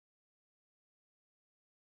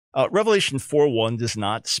Revelation 4:1 does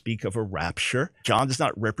not speak of a rapture. John does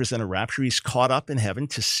not represent a rapture. He's caught up in heaven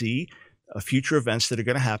to see future events that are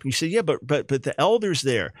going to happen. You say, yeah, but the elders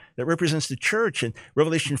there, that represents the church. And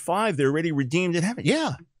Revelation 5, they're already redeemed in heaven.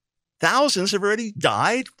 Yeah, thousands have already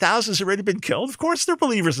died. Thousands have already been killed. Of course, they're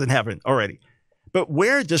believers in heaven already. But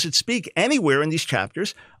where does it speak anywhere in these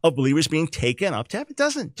chapters of believers being taken up to heaven? It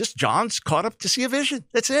doesn't. Just John's caught up to see a vision.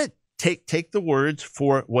 That's it. Take the words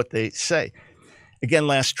for what they say. Again,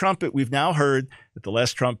 last trumpet, we've now heard that the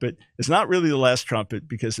last trumpet is not really the last trumpet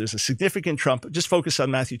because there's a significant trumpet. Just focus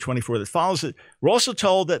on Matthew 24 that follows it. We're also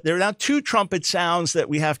told that there are now two trumpet sounds that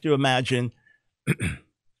we have to imagine.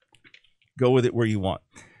 Go with it where you want.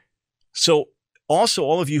 So also,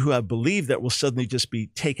 all of you who have believed that will suddenly just be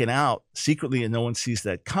taken out secretly and no one sees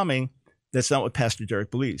that coming, that's not what Pastor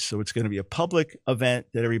Derek believes. So it's going to be a public event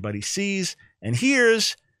that everybody sees and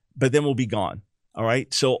hears, but then we'll be gone. All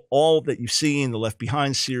right. So all that you've seen, the Left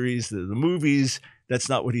Behind series, the movies, that's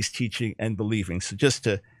not what he's teaching and believing. So just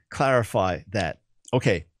to clarify that.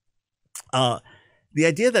 Okay. The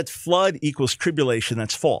idea that flood equals tribulation,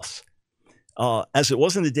 that's false. As it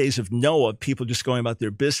was in the days of Noah, people just going about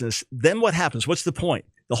their business. Then what happens? What's the point?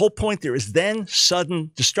 The whole point there is then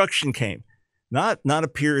sudden destruction came. Not a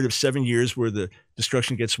period of 7 years where the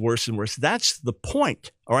destruction gets worse and worse. That's the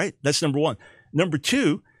point. All right. That's number one. Number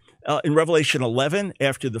two, in Revelation 11,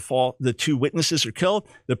 after the fall, the two witnesses are killed,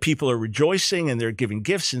 the people are rejoicing and they're giving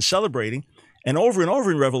gifts and celebrating. And over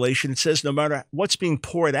in Revelation, it says no matter what's being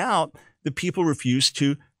poured out, the people refuse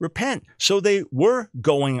to repent. So they were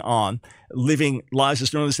going on living lives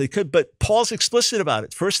as normal as they could. But Paul's explicit about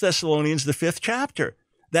it. 1 Thessalonians, the 5th chapter,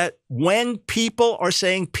 that when people are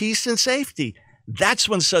saying peace and safety, that's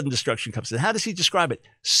when sudden destruction comes in. How does he describe it?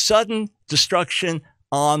 Sudden destruction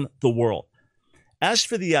on the world. As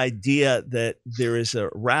for the idea that there is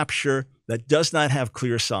a rapture that does not have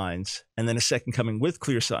clear signs and then a second coming with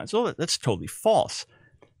clear signs, well, that's totally false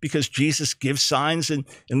because Jesus gives signs in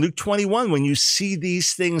Luke 21. When you see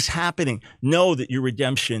these things happening, know that your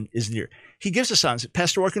redemption is near. He gives us signs.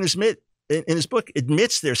 Pastor Orkin in his book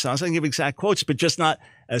admits their signs. I can give exact quotes, but just not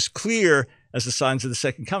as clear as the signs of the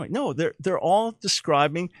second coming. No, they're all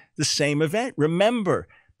describing the same event. Remember,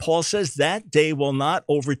 Paul says that day will not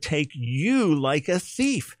overtake you like a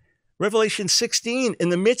thief. Revelation 16, in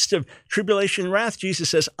the midst of tribulation and wrath, Jesus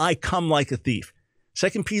says, I come like a thief.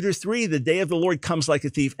 2 Peter 3, the day of the Lord comes like a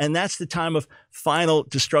thief. And that's the time of final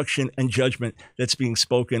destruction and judgment that's being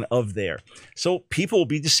spoken of there. So people will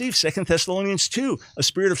be deceived. 2 Thessalonians 2, a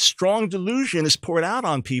spirit of strong delusion is poured out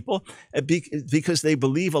on people because they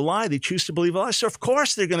believe a lie. They choose to believe a lie. So of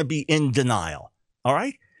course they're going to be in denial. All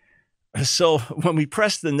right. So when we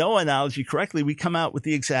press the Noah analogy correctly, we come out with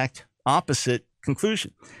the exact opposite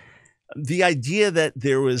conclusion. The idea that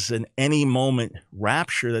there was an any moment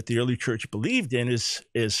rapture that the early church believed in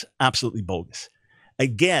is absolutely bogus.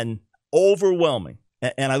 Again, overwhelming.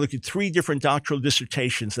 And I looked at 3 different doctoral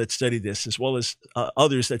dissertations that study this, as well as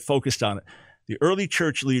others that focused on it. The early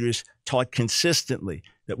church leaders taught consistently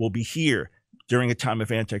that we'll be here during a time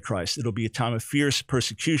of Antichrist. It'll be a time of fierce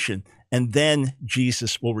persecution, and then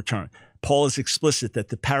Jesus will return. Paul is explicit that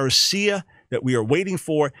the parousia that we are waiting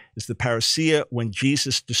for is the parousia when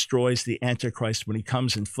Jesus destroys the Antichrist, when he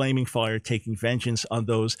comes in flaming fire, taking vengeance on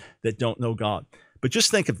those that don't know God. But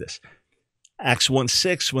just think of this. Acts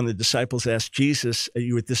 1:6, when the disciples asked Jesus, are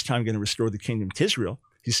you at this time going to restore the kingdom to Israel?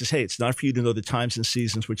 He says, hey, it's not for you to know the times and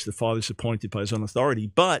seasons which the Father has appointed by his own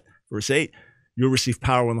authority. But, verse 8, you'll receive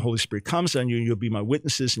power when the Holy Spirit comes on you, and you'll be my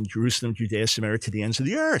witnesses in Jerusalem, Judea, Samaria, to the ends of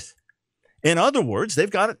the earth. In other words, they've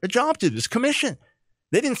got a job to do, this commission.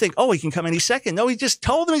 They didn't think, oh, he can come any second. No, he just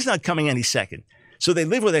told them he's not coming any second. So they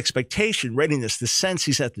live with expectation, readiness, the sense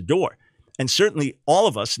he's at the door. And certainly all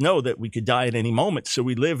of us know that we could die at any moment. So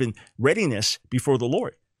we live in readiness before the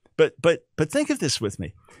Lord. But think of this with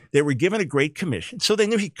me. They were given a great commission. So they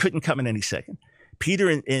knew he couldn't come in any second. Peter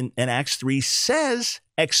in Acts 3 says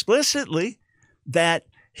explicitly that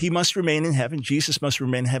he must remain in heaven. Jesus must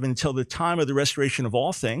remain in heaven until the time of the restoration of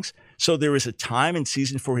all things. So there is a time and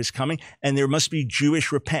season for his coming, and there must be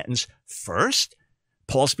Jewish repentance first.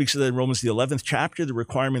 Paul speaks of that in Romans, the 11th chapter, the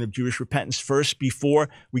requirement of Jewish repentance first before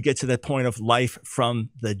we get to that point of life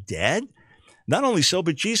from the dead. Not only so,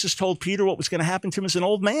 but Jesus told Peter what was going to happen to him as an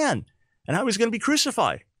old man and how he was going to be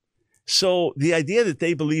crucified. So the idea that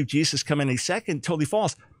they believe Jesus come any second, totally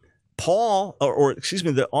false. Paul,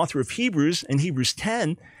 the author of Hebrews, in Hebrews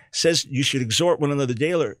 10, says you should exhort one another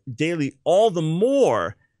daily, all the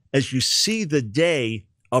more as you see the day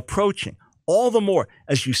approaching. All the more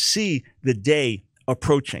as you see the day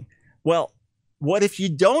approaching. Well, what if you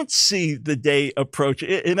don't see the day approach?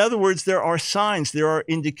 In other words, there are signs, there are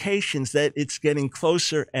indications that it's getting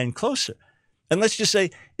closer and closer. And let's just say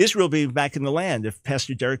Israel being back in the land. If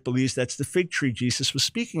Pastor Derek believes that's the fig tree Jesus was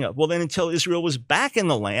speaking of, well, then until Israel was back in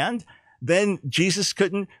the land, then Jesus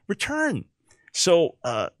couldn't return. So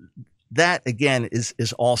that, again,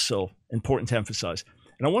 is also important to emphasize.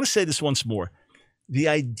 And I want to say this once more. The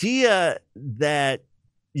idea that,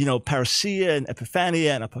 parousia and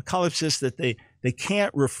epiphania and apocalypsis, that they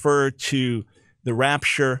can't refer to the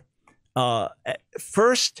rapture.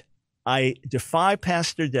 First, I defy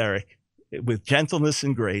Pastor Derek with gentleness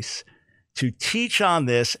and grace to teach on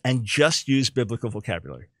this and just use biblical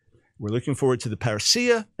vocabulary. We're looking forward to the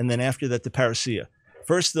parousia, and then after that, the parousia.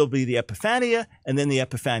 First, there'll be the epiphania, and then the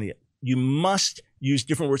epiphania. You must use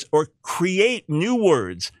different words or create new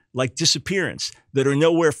words like disappearance that are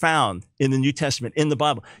nowhere found in the New Testament, in the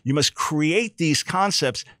Bible. You must create these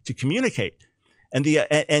concepts to communicate. And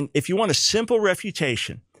if you want a simple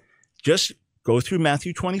refutation, just go through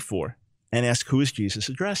Matthew 24 and ask, who is Jesus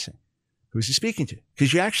addressing? Who's he speaking to?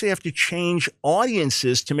 Because you actually have to change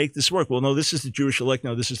audiences to make this work. Well, no, this is the Jewish elect.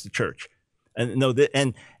 No, this is the church. And no,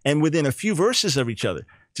 and within a few verses of each other,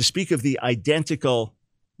 to speak of the identical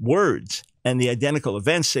words and the identical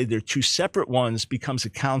events, say they're two separate ones, becomes a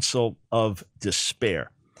counsel of despair.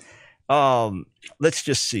 Let's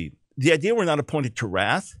just see. The idea we're not appointed to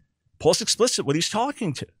wrath, Paul's explicit what he's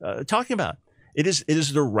talking about. It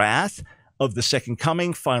is the wrath of the second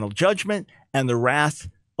coming, final judgment, and the wrath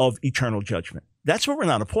of eternal judgment. That's what we're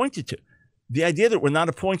not appointed to. The idea that we're not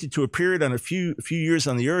appointed to a period on a few years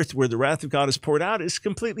on the earth where the wrath of God is poured out is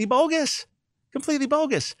completely bogus. Completely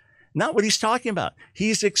bogus. Not what he's talking about.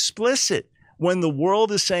 He's explicit. When the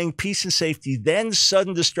world is saying peace and safety, then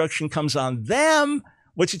sudden destruction comes on them.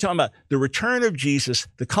 What's he talking about? The return of Jesus,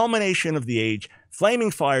 the culmination of the age, flaming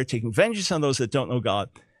fire, taking vengeance on those that don't know God.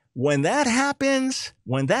 When that happens,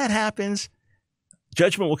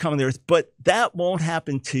 judgment will come on the earth, but that won't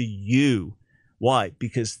happen to you. Why?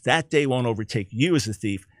 Because that day won't overtake you as a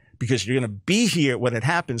thief, because you're going to be here when it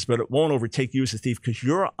happens, but it won't overtake you as a thief because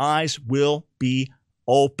your eyes will be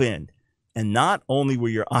opened. And not only will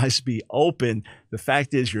your eyes be open, the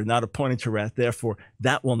fact is you're not appointed to wrath. Therefore,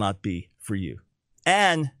 that will not be for you.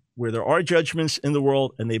 And where there are judgments in the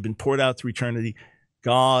world and they've been poured out through eternity,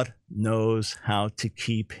 God knows how to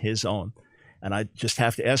keep his own. And I just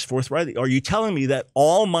have to ask forthrightly, are you telling me that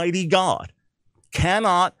Almighty God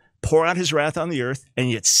cannot pour out his wrath on the earth and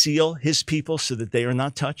yet seal his people so that they are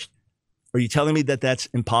not touched? Are you telling me that that's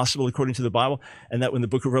impossible according to the Bible, and that when the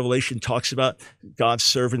book of Revelation talks about God's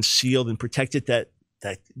servants sealed and protected, that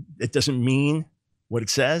it doesn't mean what it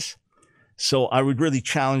says? So I would really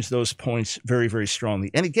challenge those points very, very strongly.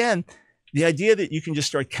 And again, the idea that you can just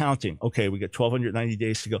start counting, okay, we got 1,290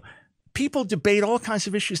 days to go. People debate all kinds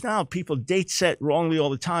of issues now. People date set wrongly all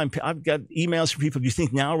the time. I've got emails from people, do you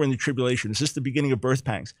think now we're in the tribulation? Is this the beginning of birth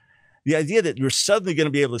pangs? The idea that you're suddenly going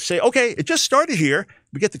to be able to say, okay, it just started here,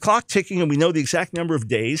 we get the clock ticking and we know the exact number of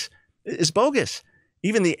days, is bogus.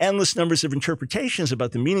 Even the endless numbers of interpretations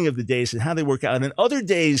about the meaning of the days and how they work out, and other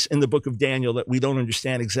days in the book of Daniel that we don't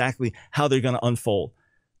understand exactly how they're going to unfold.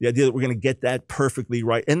 The idea that we're going to get that perfectly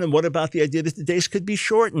right. And then what about the idea that the days could be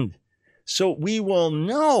shortened? So we will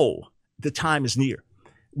know the time is near.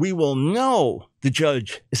 We will know the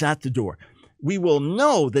judge is at the door. We will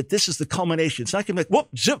know that this is the culmination. It's not going to be like,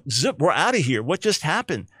 whoop, zip, zip, we're out of here. What just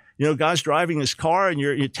happened? Guy's driving his car and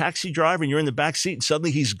you're a taxi driver and you're in the back seat and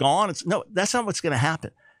suddenly he's gone. No, that's not what's going to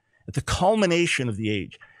happen. At the culmination of the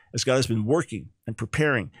age, as God has been working and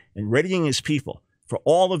preparing and readying his people for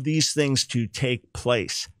all of these things to take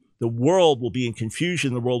place, the world will be in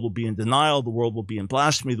confusion. The world will be in denial. The world will be in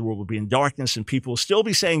blasphemy. The world will be in darkness, and people will still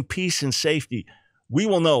be saying peace and safety. We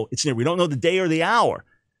will know it's near. We don't know the day or the hour,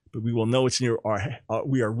 but we will know it's near.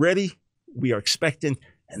 We are ready. We are expectant.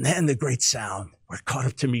 And then the great sound, we're caught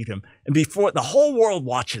up to meet him. And before the whole world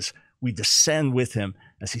watches, we descend with him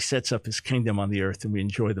as he sets up his kingdom on the earth, and we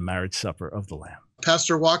enjoy the marriage supper of the Lamb.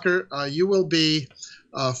 Pastor Walker, you will be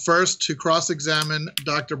first to cross-examine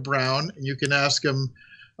Dr. Brown. You can ask him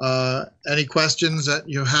any questions that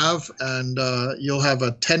you have, and you'll have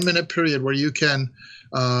a 10-minute period where you can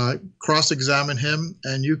cross-examine him,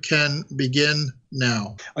 and you can begin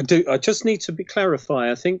now. I just need to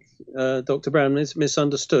clarify. I think Dr. Brown is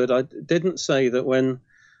misunderstood. I didn't say that when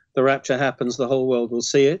the rapture happens, the whole world will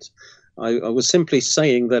see it. I was simply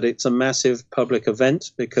saying that it's a massive public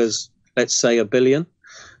event because, let's say, 1 billion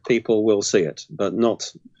people will see it, but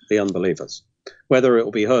not the unbelievers. Whether it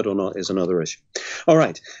will be heard or not is another issue. All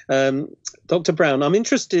right. Dr. Brown, I'm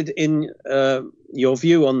interested in your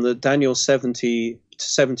view on the Daniel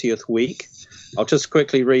 70th week I'll just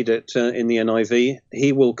quickly read it in the NIV.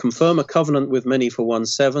 He will confirm a covenant with many for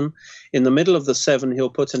 1/7. In the middle of the 7, he'll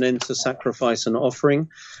put an end to sacrifice and offering.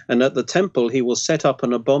 And at the temple, he will set up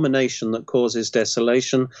an abomination that causes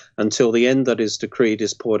desolation until the end that is decreed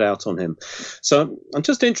is poured out on him. So I'm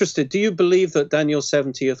just interested, do you believe that Daniel's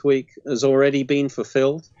 70th week has already been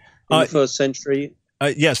fulfilled in the first century?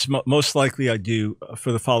 Yes, most likely I do,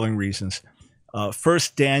 for the following reasons.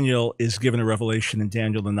 First, Daniel is given a revelation in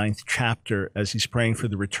Daniel, the 9th chapter, as he's praying for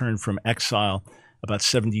the return from exile. About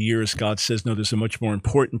 70 years, God says, no, there's a much more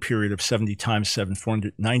important period of 70 times 7,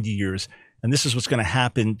 490 years. And this is what's going to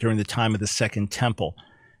happen during the time of the Second Temple.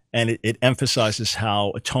 And it emphasizes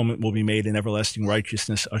how atonement will be made and everlasting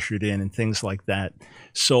righteousness ushered in and things like that.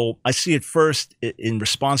 So I see it first in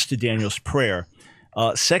response to Daniel's prayer.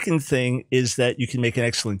 Second thing is that you can make an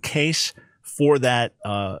excellent case for that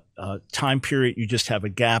time period. You just have a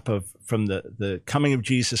gap from the coming of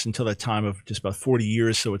Jesus until that time of just about 40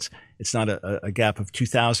 years. So it's not a gap of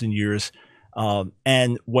 2,000 years.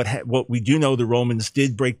 And what we do know, the Romans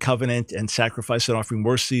did break covenant, and sacrifice and offering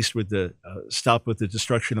were ceased with the stop with the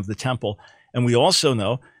destruction of the temple. And we also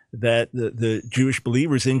know that the Jewish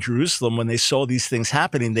believers in Jerusalem, when they saw these things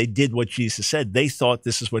happening, they did what Jesus said. They thought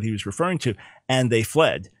this is what he was referring to, and they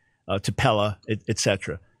fled to Pella,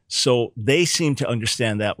 etc. So they seem to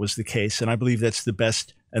understand that was the case, and I believe that's the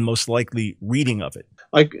best and most likely reading of it.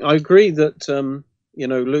 I agree that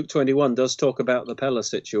Luke 21 does talk about the Pella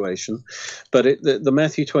situation, but the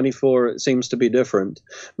Matthew 24, it seems to be different.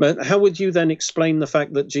 But how would you then explain the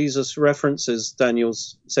fact that Jesus references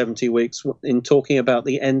Daniel's 70 weeks in talking about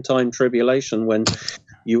the end time tribulation when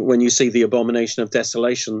you see the abomination of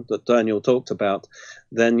desolation that Daniel talked about,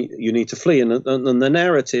 then you need to flee. And the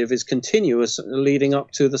narrative is continuous leading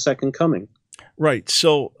up to the second coming. Right.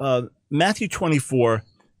 So Matthew 24,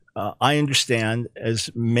 I understand,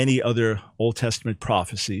 as many other Old Testament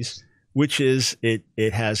prophecies, which is it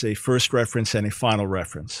has a first reference and a final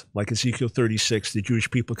reference. Like Ezekiel 36, the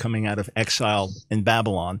Jewish people coming out of exile in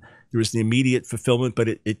Babylon. There was the immediate fulfillment, but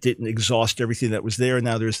it didn't exhaust everything that was there.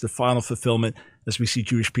 Now there's the final fulfillment as we see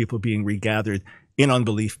Jewish people being regathered in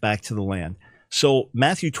unbelief back to the land. So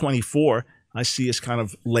Matthew 24, I see as kind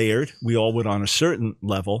of layered. We all would on a certain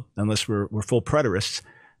level, unless we're full preterists,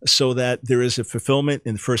 so that there is a fulfillment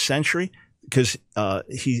in the first century, because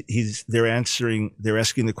they're asking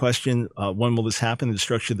the question, when will this happen? The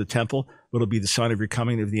destruction of the temple. Will it be the sign of your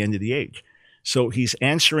coming, of the end of the age? So he's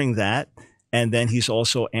answering that. And then he's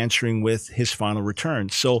also answering with his final return.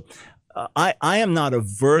 So I am not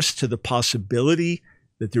averse to the possibility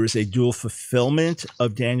that there is a dual fulfillment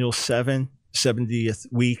of Daniel's 70th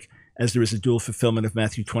week, as there is a dual fulfillment of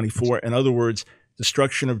Matthew 24. In other words,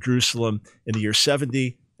 destruction of Jerusalem in the year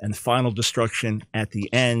 70 and final destruction at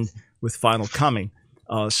the end with final coming.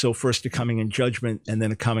 So first a coming in judgment and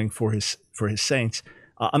then a coming for his saints.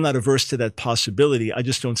 I'm not averse to that possibility. I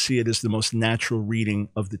just don't see it as the most natural reading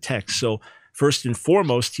of the text. So first and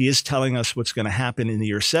foremost, he is telling us what's going to happen in the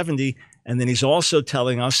year 70, and then he's also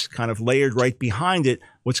telling us, kind of layered right behind it,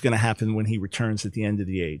 what's going to happen when he returns at the end of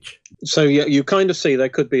the age. So you kind of see there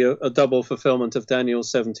could be a double fulfillment of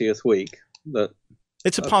Daniel's 70th week. That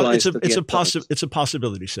it's a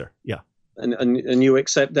possibility, sir. Yeah. And you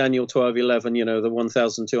accept Daniel 12:11, the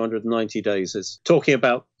 1,290 days is talking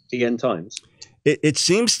about the end times. It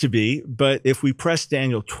seems to be, but if we press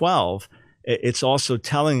Daniel 12, it's also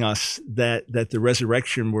telling us that the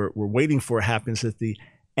resurrection we're waiting for happens at the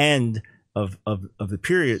end of the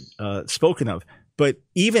period spoken of. But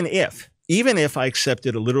even if I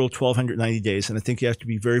accepted a literal 1,290 days, and I think you have to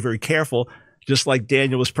be very, very careful, just like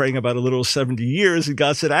Daniel was praying about a literal 70 years, and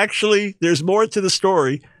God said, actually, there's more to the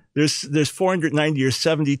story. There's 490 or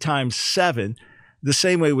 70 times 7. The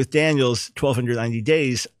same way with Daniel's 1,290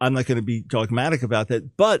 days, I'm not going to be dogmatic about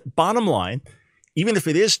that. But bottom line, even if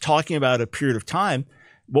it is talking about a period of time,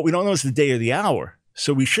 what we don't know is the day or the hour.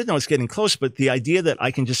 So we should know it's getting close. But the idea that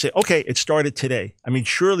I can just say, okay, it started today. I mean,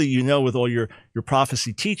 surely with all your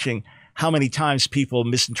prophecy teaching, how many times people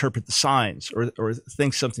misinterpret the signs or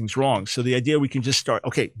think something's wrong. So the idea we can just start,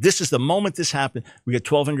 okay, this is the moment this happened. We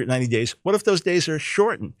get 1,290 days. What if those days are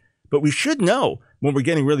shortened? But we should know when we're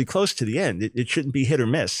getting really close to the end. It shouldn't be hit or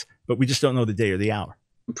miss, but we just don't know the day or the hour.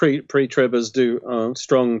 Pre-tribbers do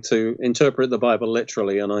strong to interpret the Bible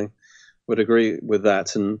literally, and I would agree with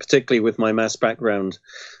that. And particularly with my maths background,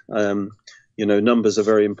 numbers are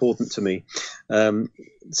very important to me.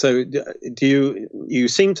 So do you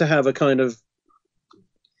seem to have a kind of,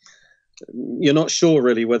 you're not sure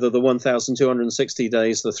really whether the 1,260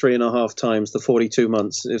 days, the 3.5 times, the 42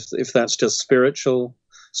 months, if that's just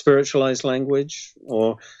spiritualized language,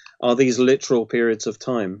 or are these literal periods of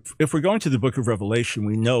time? If we're going to the book of Revelation,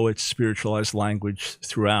 we know it's spiritualized language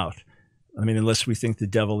throughout. I mean, unless we think the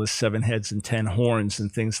devil has 7 heads and 10 horns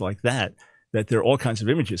and things like that, that there are all kinds of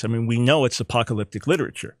images. I mean, we know it's apocalyptic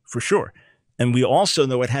literature, for sure. And we also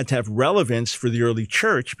know it had to have relevance for the early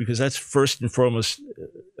church, because that's first and foremost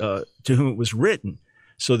to whom it was written.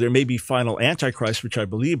 So there may be final antichrist, which I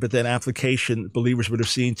believe, but then application believers would have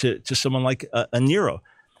seen to someone like a Nero.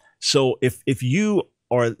 So if you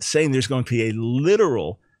are saying there's going to be a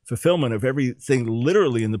literal fulfillment of everything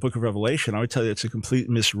literally in the book of Revelation, I would tell you it's a complete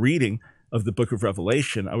misreading of the book of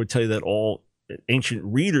Revelation. I would tell you that all ancient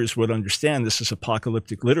readers would understand this is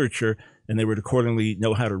apocalyptic literature, and they would accordingly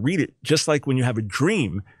know how to read it. Just like when you have a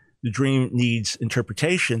dream, the dream needs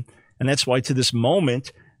interpretation. And that's why to this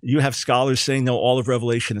moment, you have scholars saying, no, all of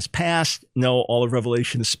Revelation is past. No, all of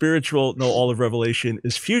Revelation is spiritual. No, all of Revelation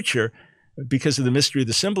is future, because of the mystery of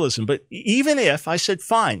the symbolism. But even if I said,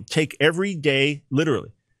 fine, take every day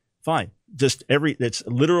literally, fine, just that's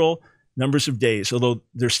literal numbers of days. Although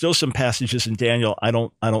there's still some passages in Daniel I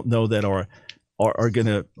don't know that are going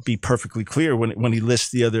to be perfectly clear when he lists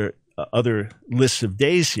the other lists of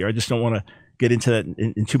days here. I just don't want to get into that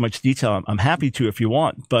in too much detail. I'm happy to if you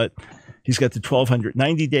want, but he's got the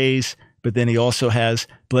 1290 days, but then he also has,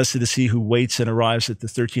 blessed is he who waits and arrives at the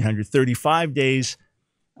 1335 days.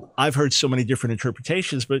 I've heard so many different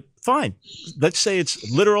interpretations, but fine. Let's say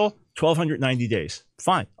it's literal 1290 days.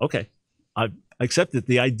 Fine. Okay. I accept it.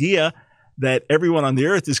 The idea that everyone on the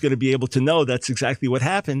earth is going to be able to know that's exactly what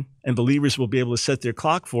happened, and believers will be able to set their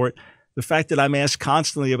clock for it. The fact that I'm asked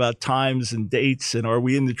constantly about times and dates and are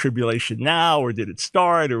we in the tribulation now or did it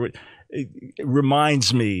start, or it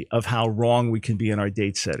reminds me of how wrong we can be in our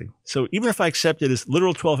date setting. So even if I accept it as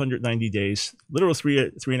literal 1290 days, literal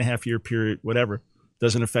 3.5 year period, whatever,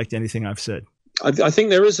 doesn't affect anything I've said. I think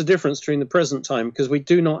there is a difference between the present time, because we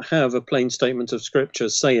do not have a plain statement of Scripture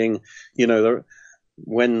saying,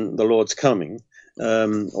 when the Lord's coming,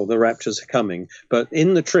 or the raptures are coming. But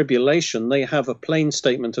in the tribulation, they have a plain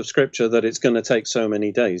statement of Scripture that it's going to take so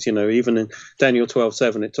many days. Even in Daniel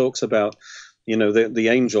 12:7, it talks about, the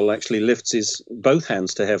angel actually lifts his both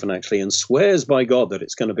hands to heaven and swears by God that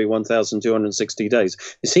it's going to be 1,260 days.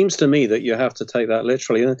 It seems to me that you have to take that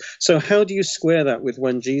literally. So how do you square that with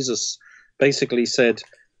when Jesus basically said,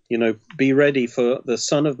 be ready, for the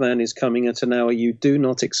Son of Man is coming at an hour you do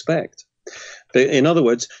not expect? But in other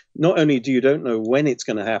words, not only do you don't know when it's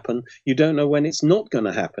going to happen, you don't know when it's not going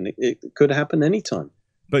to happen. It could happen anytime.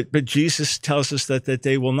 But Jesus tells us that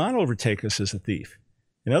day will not overtake us as a thief.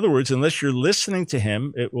 In other words, unless you're listening to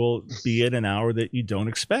him, it will be at an hour that you don't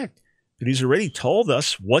expect. But he's already told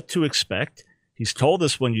us what to expect. He's told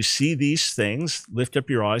us, when you see these things, lift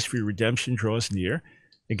up your eyes, for your redemption draws near.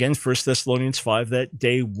 Again, 1 Thessalonians 5, that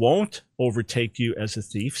day won't overtake you as a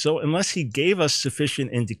thief. So unless he gave us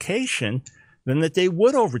sufficient indication, then that day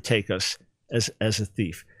would overtake us as a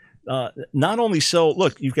thief. Not only so,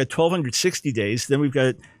 look, you've got 1,260 days, then we've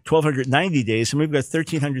got 1,290 days, and we've got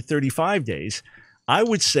 1,335 days. I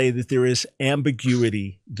would say that there is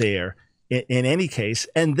ambiguity there in any case.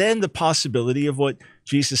 And then the possibility of what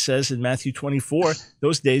Jesus says in Matthew 24,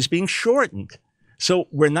 those days being shortened. So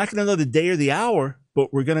we're not going to know the day or the hour,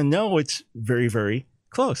 but we're going to know it's very, very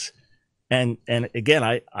close. And again,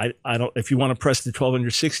 I don't, if you want to press the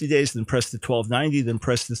 1,260 days, then press the 1,290, then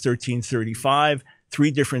press the 1,335,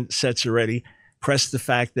 3 different sets already. Press the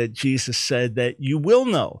fact that Jesus said that you will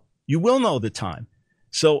know the time.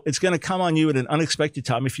 So it's going to come on you at an unexpected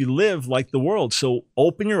time if you live like the world. So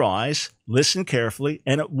open your eyes, listen carefully,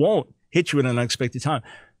 and it won't hit you at an unexpected time.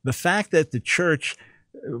 The fact that the church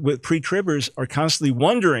with pre-tribbers are constantly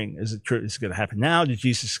wondering, is it going to happen now? Did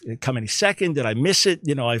Jesus come any second? Did I miss it?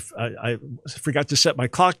 I forgot to set my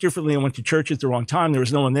clock differently. I went to church at the wrong time. There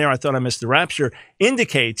was no one there. I thought I missed the rapture.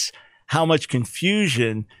 Indicates how much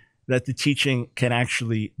confusion that the teaching can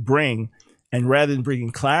actually bring. And rather than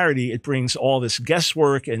bringing clarity, it brings all this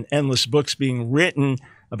guesswork and endless books being written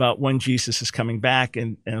about when Jesus is coming back.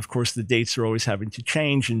 And of course, the dates are always having to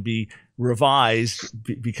change and be revised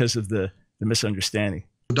because of the misunderstanding.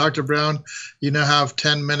 Dr. Brown, you now have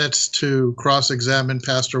 10 minutes to cross-examine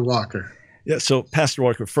Pastor Walker. Yeah, so Pastor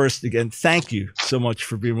Walker, first, again, thank you so much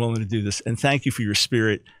for being willing to do this. And thank you for your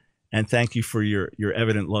spirit. And thank you for your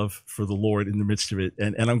evident love for the Lord in the midst of it.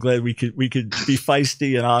 And I'm glad we could be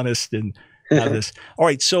feisty and honest and have this. All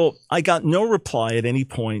right, so I got no reply at any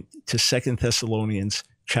point to 2 Thessalonians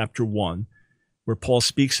chapter 1, where Paul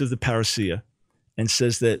speaks of the parousia and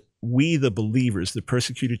says that we, the believers, the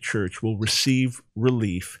persecuted church, will receive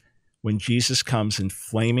relief when Jesus comes in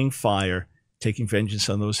flaming fire, taking vengeance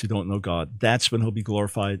on those who don't know God. That's when he'll be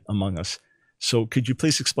glorified among us. So could you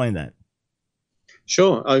please explain that?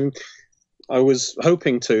 Sure. I was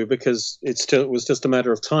hoping to, because it was just a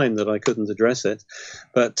matter of time that I couldn't address it.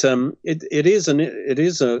 But it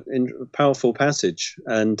is a powerful passage,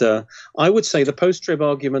 and I would say the post-trib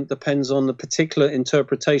argument depends on the particular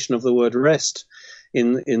interpretation of the word rest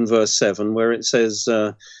in verse 7, where it says,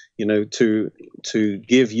 to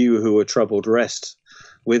give you who are troubled rest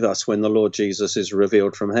with us when the Lord Jesus is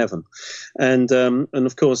revealed from heaven. And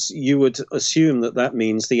of course, you would assume that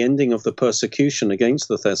means the ending of the persecution against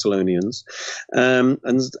the Thessalonians.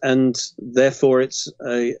 And therefore, it's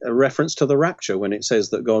a reference to the rapture when it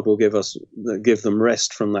says that God will give them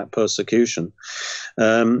rest from that persecution.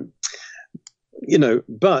 But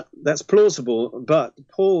that's plausible. But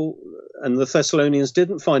Paul and the Thessalonians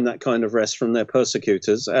didn't find that kind of rest from their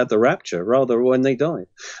persecutors at the rapture, rather when they died.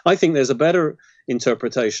 I think there's a better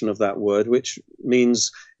interpretation of that word, which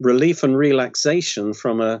means relief and relaxation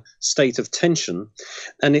from a state of tension.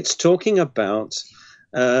 And it's talking about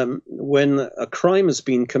when a crime has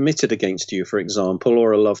been committed against you, for example,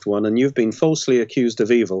 or a loved one, and you've been falsely accused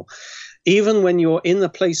of evil. Even when you're in the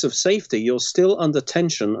place of safety, you're still under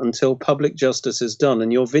tension until public justice is done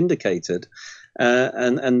and you're vindicated.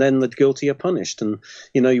 And then the guilty are punished. And,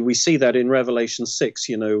 we see that in Revelation 6,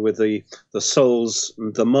 with the souls,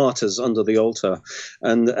 the martyrs under the altar.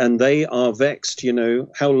 And they are vexed,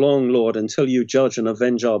 how long, Lord, until you judge and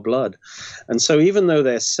avenge our blood? And so even though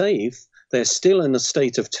they're safe, they're still in a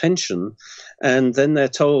state of tension. And then they're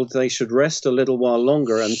told they should rest a little while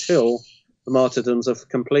longer until the martyrdoms are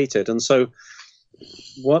completed. And so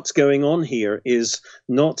what's going on here is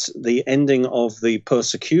not the ending of the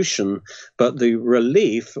persecution, but the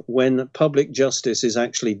relief when public justice is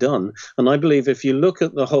actually done. And I believe if you look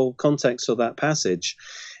at the whole context of that passage,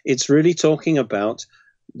 it's really talking about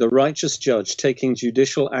the righteous judge taking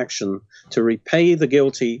judicial action to repay the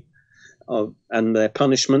guilty and their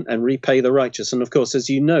punishment and repay the righteous. And of course, as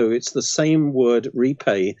you know, it's the same word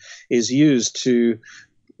repay is used to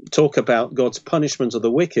talk about God's punishment of the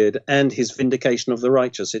wicked and his vindication of the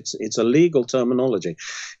righteous. It's a legal terminology.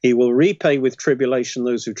 He will repay with tribulation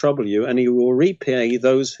those who trouble you, and he will repay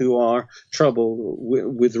those who are troubled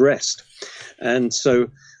with rest. And so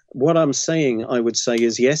what I'm saying, I would say,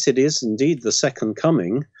 is yes, it is indeed the second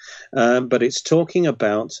coming, but it's talking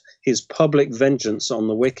about his public vengeance on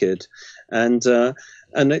the wicked.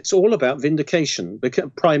 And it's all about vindication,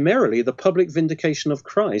 primarily the public vindication of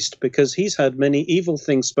Christ, because he's had many evil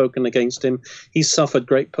things spoken against him. He's suffered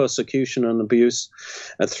great persecution and abuse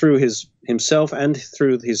through himself and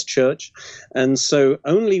through his church. And so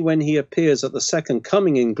only when he appears at the second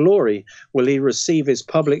coming in glory will he receive his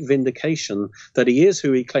public vindication that he is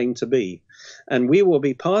who he claimed to be. And we will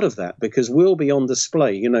be part of that because we'll be on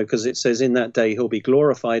display, because it says in that day he'll be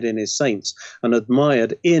glorified in his saints and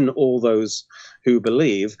admired in all those who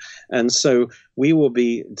believe. And so we will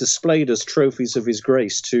be displayed as trophies of his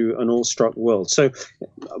grace to an awestruck world. So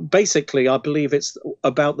basically, I believe it's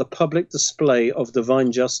about the public display of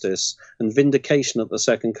divine justice and vindication at the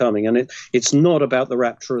second coming. And it's not about the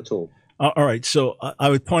rapture at all. All right. So I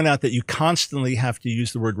would point out that you constantly have to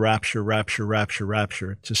use the word rapture, rapture, rapture,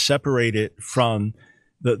 rapture to separate it from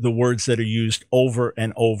the words that are used over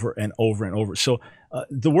and over and over and over. So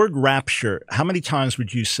the word rapture, how many times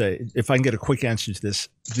would you say, if I can get a quick answer to this,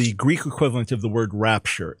 the Greek equivalent of the word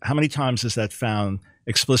rapture, how many times is that found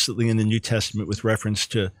explicitly in the New Testament with reference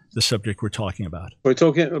to the subject we're talking about? We're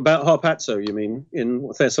talking about harpazo, you mean, in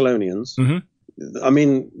Thessalonians? Mm-hmm. I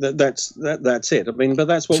mean, that's it. I mean, but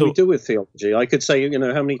that's what we do with theology. I could say,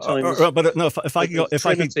 how many times. But no, if I could go, if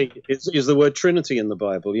Trinity I could, is the word Trinity in the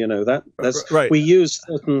Bible. That's right. We use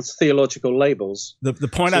certain theological labels. The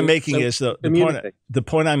point I'm making is the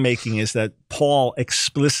point I'm making is that Paul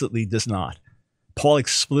explicitly does not. Paul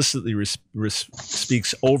explicitly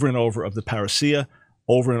speaks over and over of the parousia,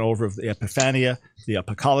 over and over of the epiphania, the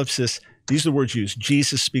apocalypsis. These are the words used.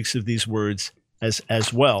 Jesus speaks of these words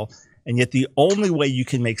as well. And yet the only way you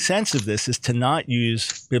can make sense of this is to not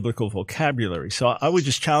use biblical vocabulary. So I would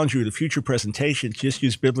just challenge you at a future presentation, just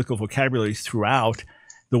use biblical vocabulary throughout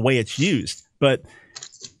the way it's used. But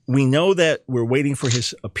we know that we're waiting for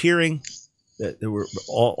his appearing, that we're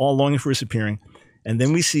all longing for his appearing. And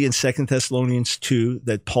then we see in 2 Thessalonians 2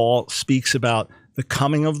 that Paul speaks about the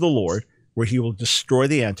coming of the Lord, where he will destroy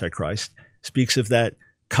the antichrist, speaks of that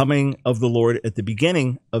coming of the Lord at the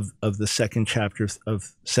beginning of the second chapter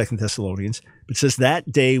of 2 Thessalonians, but says that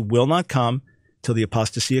day will not come till the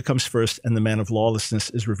apostasia comes first and the man of lawlessness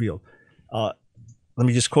is revealed. Let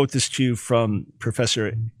me just quote this to you from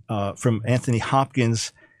from Anthony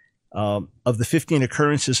Hopkins Of the 15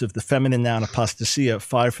 occurrences of the feminine noun apostasia,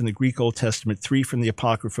 5 from the Greek Old Testament, 3 from the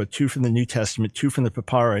Apocrypha, 2 from the New Testament, 2 from the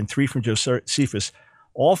Papyri, and 3 from Josephus,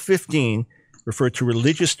 all 15 refer to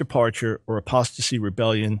religious departure or apostasy,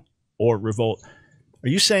 rebellion, or revolt. Are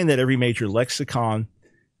you saying that every major lexicon,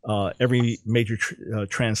 every major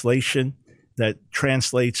translation that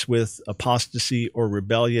translates with apostasy or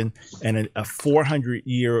rebellion and a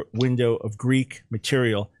 400-year window of Greek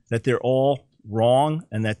material, that they're all wrong,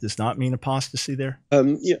 and that does not mean apostasy there?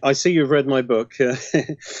 Yeah, I see you've read my book.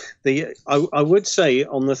 I would say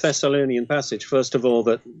on the Thessalonian passage, first of all,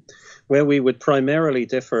 that where we would primarily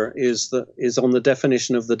differ is on the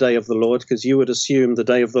definition of the day of the Lord, because you would assume the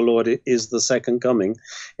day of the Lord is the second coming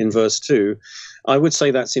in verse 2. I would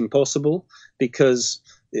say that's impossible, because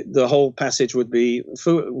the whole passage would be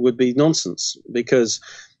nonsense, because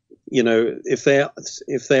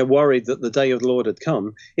if they're worried that the day of the Lord had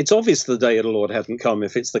come, it's obvious the day of the Lord hadn't come.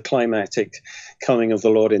 If it's the climactic coming of the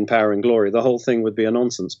Lord in power and glory, the whole thing would be a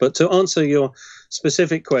nonsense. But to answer your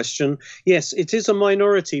specific question, yes, it is a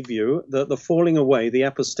minority view that the falling away, the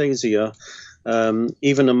apostasia,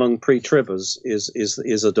 even among pre-tribbers,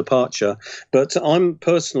 is a departure. But I'm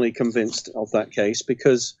personally convinced of that case,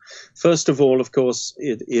 because first of all, of course,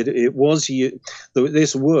 it was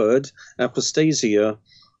this word apostasia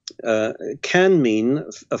can mean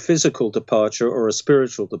a physical departure or a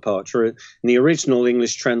spiritual departure. In the original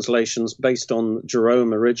English translations, based on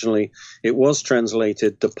Jerome originally, it was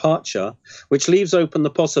translated departure, which leaves open the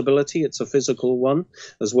possibility it's a physical one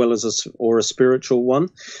as well as a spiritual one.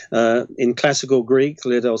 In classical Greek,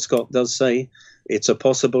 Liddell Scott does say it's a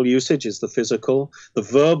possible usage is the physical. The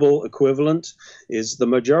verbal equivalent is the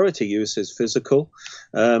majority use is physical.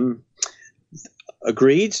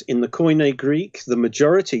 Agreed, in the Koine Greek, the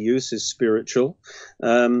majority use is spiritual,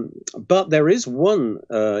 but there is one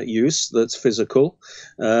use that's physical.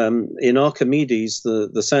 In Archimedes,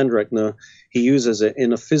 the Sandrechner, he uses it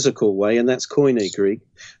in a physical way, and that's Koine Greek.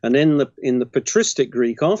 And in the patristic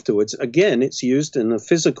Greek afterwards, again, it's used in a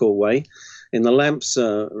physical way. In the Lamps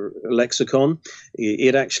lexicon,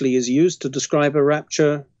 it actually is used to describe a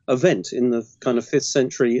rapture event in the kind of 5th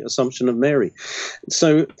century Assumption of Mary.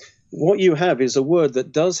 So what you have is a word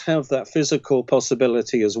that does have that physical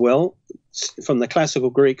possibility as well, from the classical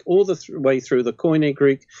Greek all the way through the Koine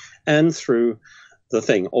Greek and through the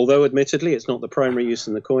thing. Although, admittedly, it's not the primary use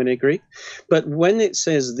in the Koine Greek. But when it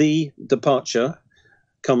says the departure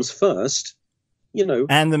comes first,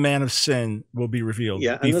 and the man of sin will be revealed.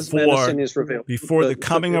 Yeah, and the man of sin is revealed. Before the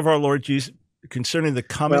coming of our Lord Jesus, concerning the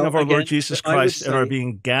coming of our Lord Jesus Christ and our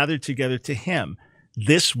being gathered together to him,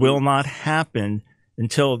 this will not happen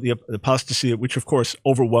until the apostasy, which of course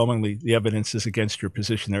overwhelmingly the evidence is against your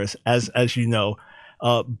position there, as you know.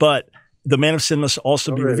 But the man of sin must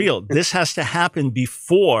also be revealed. This has to happen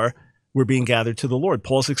before we're being gathered to the Lord.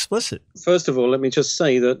 Paul's explicit. First of all, let me just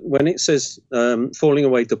say that when it says falling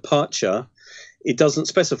away departure, it doesn't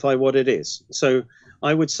specify what it is. So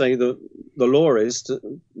I would say that the law is to,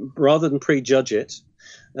 rather than prejudge it,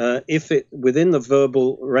 if it within the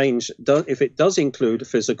verbal range, if it does include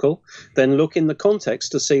physical, then look in the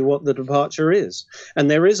context to see what the departure is. And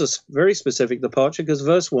there is a very specific departure, because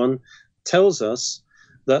verse 1 tells us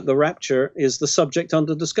that the rapture is the subject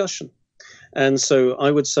under discussion. And so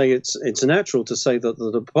I would say it's natural to say that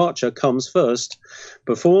the departure comes first,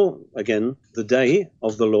 before, again, the day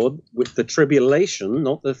of the Lord, with the tribulation,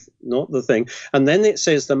 not the thing. And then it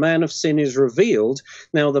says the man of sin is revealed.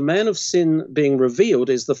 Now, the man of sin being revealed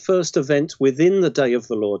is the first event within the day of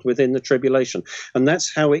the Lord, within the tribulation. And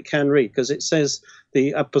that's how it can read, because it says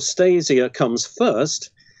the apostasia comes first,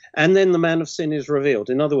 and then the man of sin is revealed.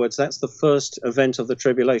 In other words, that's the first event of the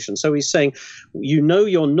tribulation. So he's saying,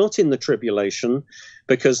 you're not in the tribulation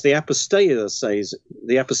because the apostasia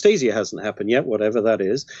hasn't happened yet, whatever that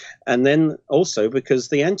is. And then also because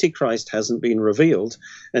the antichrist hasn't been revealed.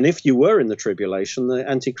 And if you were in the tribulation, the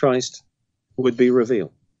antichrist would be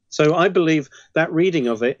revealed. So I believe that reading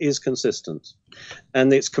of it is consistent.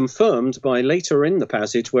 And it's confirmed by later in the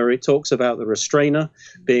passage where it talks about the restrainer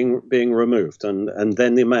being removed, and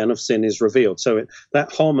then the man of sin is revealed. So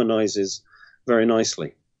that harmonizes very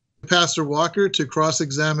nicely. Pastor Walker, to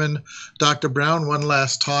cross-examine Dr. Brown one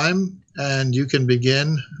last time, and you can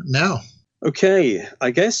begin now. Okay, I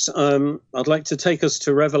guess I'd like to take us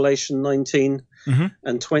to Revelation 19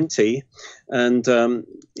 and 20. And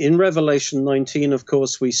in Revelation 19, of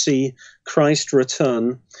course, we see Christ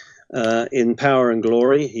return in power and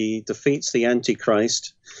glory. He defeats the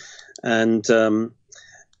Antichrist. And then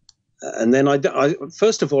I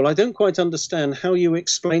first of all, I don't quite understand how you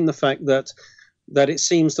explain the fact that it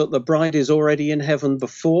seems that the bride is already in heaven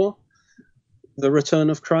before the return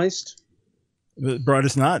of Christ? The bride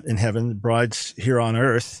is not in heaven. The bride's here on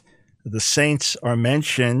earth. The saints are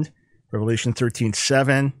mentioned, Revelation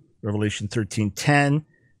 13:7, Revelation 13:10,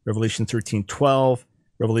 Revelation 13:12,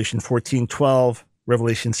 Revelation 14:12,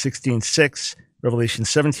 Revelation 16:6, Revelation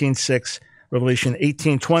 17:6, Revelation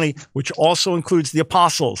 18:20, which also includes the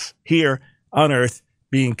apostles here on earth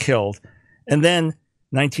being killed. And then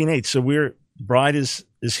 19:8. So bride is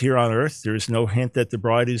here on earth. There is no hint that the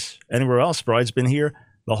bride is anywhere else. Bride's been here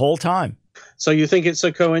the whole time. So you think it's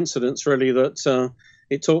a coincidence, really, that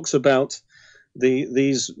it talks about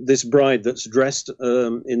this bride that's dressed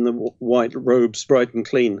in the white robes, bright and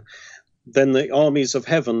clean. Then the armies of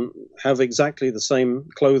heaven have exactly the same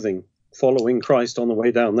clothing, following Christ on the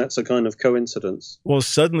way down. That's a kind of coincidence. Well,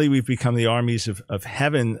 suddenly we've become the armies of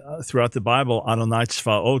heaven throughout the Bible. Adonai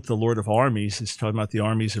Tzvaot, the Lord of armies, is talking about the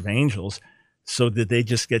armies of angels. So did they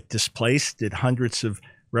just get displaced? Did hundreds of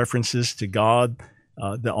references to God,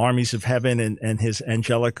 the armies of heaven and his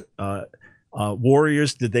angelic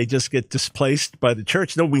warriors, did they just get displaced by the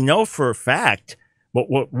church? No, we know for a fact,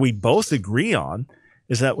 what we both agree on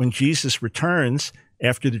is that when Jesus returns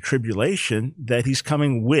after the tribulation, that he's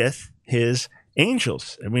coming with his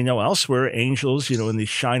angels. And we know elsewhere, angels, in these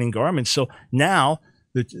shining garments. So now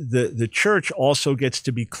the church also gets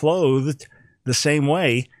to be clothed the same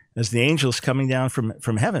way as the angels coming down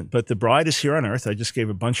from heaven. But the bride is here on earth. I just gave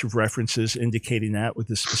a bunch of references indicating that, with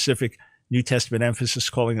the specific New Testament emphasis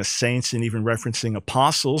calling us saints and even referencing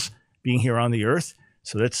apostles being here on the earth.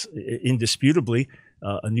 So that's indisputably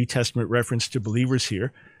a New Testament reference to believers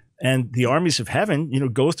here. And the armies of heaven,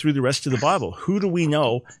 go through the rest of the Bible. Who do we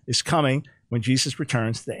know is coming when Jesus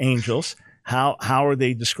returns? The angels. How are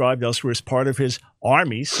they described elsewhere as part of his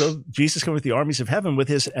armies? So Jesus coming with the armies of heaven, with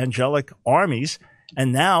his angelic armies.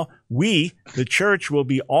 And now we, the church, will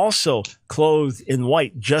be also clothed in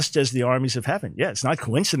white, just as the armies of heaven. Yeah, it's not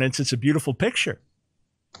coincidence. It's a beautiful picture.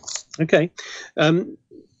 Okay.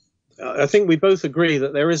 I think we both agree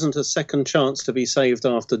that there isn't a second chance to be saved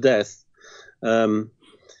after death.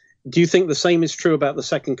 Do you think the same is true about the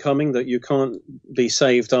second coming, that you can't be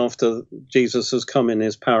saved after Jesus has come in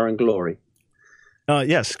his power and glory?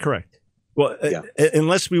 Yes, correct. Well, Yeah.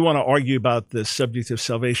 Unless we want to argue about the subject of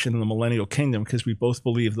salvation in the millennial kingdom, because we both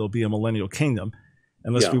believe there'll be a millennial kingdom,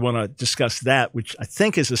 unless we want to discuss that, which I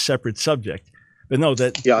think is a separate subject. But no,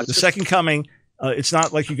 the second coming, it's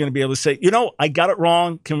not like you're going to be able to say, I got it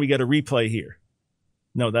wrong. Can we get a replay here?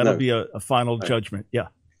 No, that'll be a final judgment. Yeah.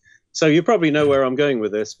 So you probably know where I'm going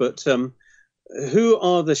with this, but who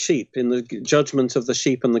are the sheep in the judgment of the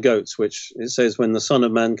sheep and the goats, which it says when the Son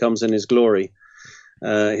of Man comes in his glory,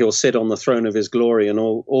 he'll sit on the throne of his glory and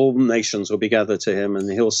all nations will be gathered to him, and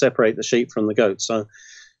he'll separate the sheep from the goats. So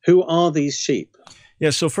who are these sheep?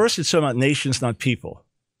 Yeah, so first it's about nations, not people.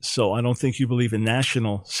 So I don't think you believe in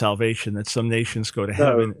national salvation, that some nations go to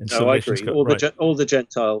heaven and some nations go. All the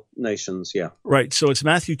Gentile nations, yeah. Right. So it's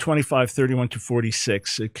Matthew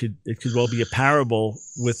 25:31-46. It could well be a parable,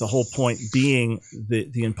 with the whole point being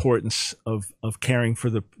the importance of caring for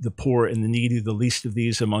the poor and the needy, the least of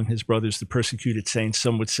these among his brothers, the persecuted saints.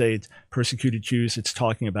 Some would say it's persecuted Jews it's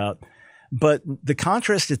talking about. But the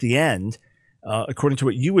contrast at the end, according to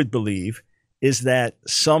what you would believe, is that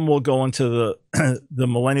some will go into the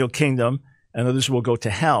millennial kingdom and others will go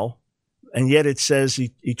to hell. And yet it says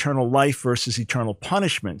eternal life versus eternal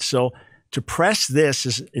punishment. So to press this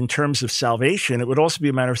is in terms of salvation, it would also be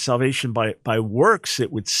a matter of salvation by works.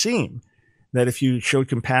 It would seem that if you showed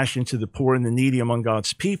compassion to the poor and the needy among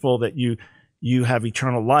God's people, that you have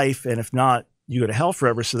eternal life, and if not, you go to hell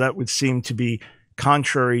forever. So that would seem to be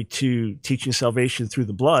contrary to teaching salvation through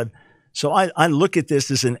the blood. So I look at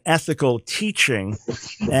this as an ethical teaching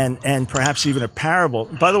and perhaps even a parable.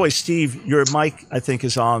 By the way, Steve, your mic, I think,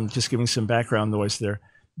 is on, just giving some background noise there.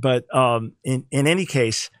 But in any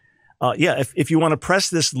case, if you want to press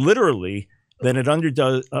this literally, then it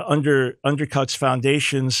undercuts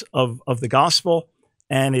foundations of the gospel,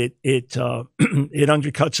 and it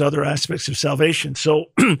undercuts other aspects of salvation. So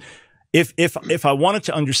if I wanted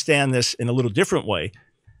to understand this in a little different way,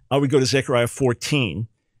 I would go to Zechariah 14.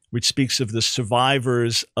 Which speaks of the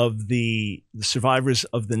survivors of the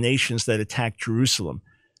nations that attacked Jerusalem.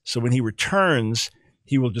 So when he returns,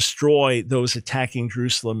 he will destroy those attacking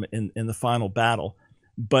Jerusalem in the final battle.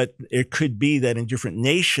 But it could be that in different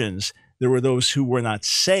nations, there were those who were not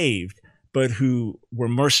saved, but who were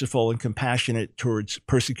merciful and compassionate towards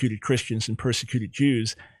persecuted Christians and persecuted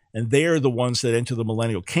Jews. And they are the ones that enter the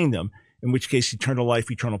millennial kingdom, in which case eternal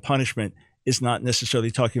life, eternal punishment is not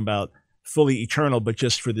necessarily talking about fully eternal, but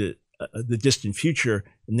just for the distant future,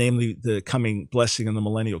 namely the coming blessing in the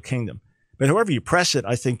millennial kingdom. But however you press it,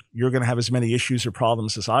 I think you're going to have as many issues or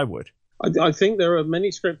problems as I would. I think there are many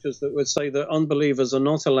scriptures that would say that unbelievers are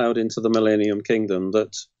not allowed into the millennium kingdom,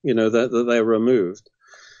 that, that they're removed.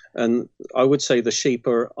 And I would say the sheep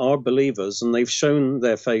are believers, and they've shown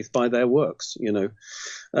their faith by their works,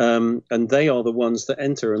 and they are the ones that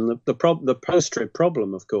enter. And the post-trib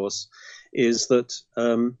problem, of course, is that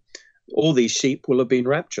all these sheep will have been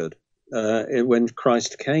raptured when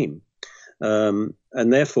Christ came.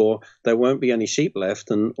 And therefore, there won't be any sheep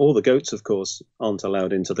left, and all the goats, of course, aren't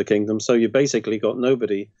allowed into the kingdom. So you basically got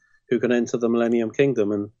nobody who can enter the millennium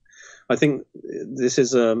kingdom. And I think this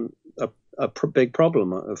is a big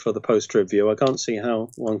problem for the post-trib view. I can't see how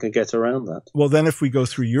one can get around that. Well, then if we go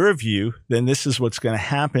through your view, then this is what's going to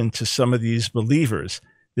happen to some of these believers.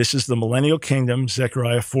 This is the millennial kingdom,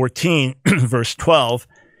 Zechariah 14, verse 12,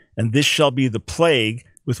 and this shall be the plague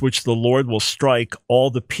with which the Lord will strike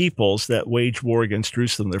all the peoples that wage war against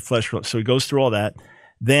Jerusalem, their flesh. So he goes through all that.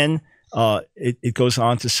 Then it goes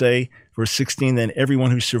on to say, verse 16, then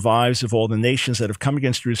everyone who survives of all the nations that have come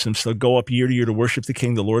against Jerusalem shall go up year to year to worship the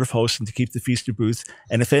King, the Lord of hosts, and to keep the Feast of Booths.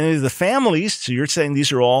 And if any of the families, so you're saying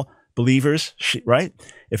these are all believers, right?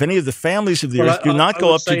 If any of the families of the earth do not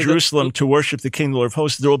go up to Jerusalem to worship the King, the Lord of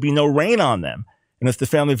hosts, there will be no rain on them. And if the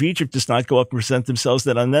family of Egypt does not go up and present themselves,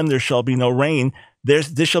 then on them there shall be no rain.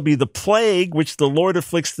 This shall be the plague which the Lord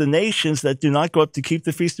afflicts the nations that do not go up to keep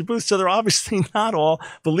the Feast of Booths. So they're obviously not all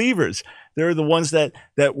believers. They're the ones that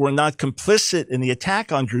were not complicit in the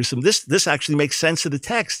attack on Jerusalem. This actually makes sense of the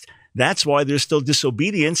text. That's why there's still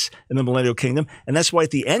disobedience in the millennial kingdom. And that's why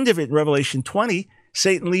at the end of it, in Revelation 20,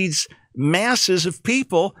 Satan leads masses of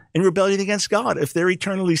people in rebellion against God. If they're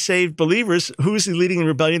eternally saved believers, who is he leading in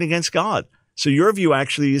rebellion against God? So your view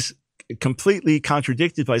actually is completely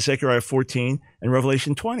contradicted by Zechariah 14 and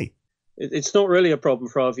Revelation 20. It's not really a problem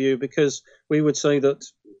for our view, because we would say that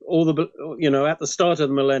at the start of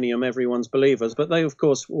the millennium, everyone's believers, but they, of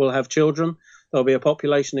course, will have children. There'll be a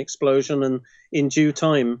population explosion, and in due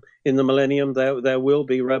time in the millennium, there will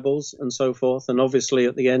be rebels and so forth. And obviously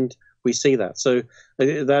at the end, we see that. So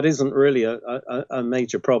that isn't really a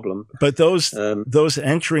major problem. But those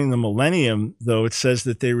entering the millennium, though, it says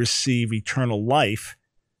that they receive eternal life.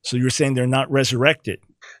 So you're saying they're not resurrected.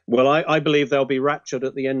 Well, I believe they'll be raptured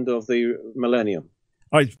at the end of the millennium.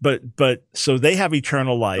 All right, but so they have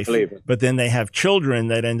eternal life, but then they have children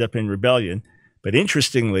that end up in rebellion. But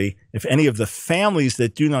interestingly, if any of the families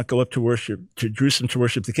that do not go up to Jerusalem to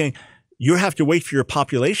worship the King, you have to wait for your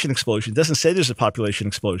population explosion. It doesn't say there's a population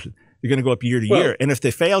explosion. You're going to go up year to year. And if they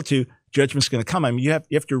fail to, judgment's going to come. I mean, you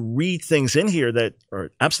have to read things in here that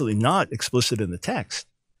are absolutely not explicit in the text.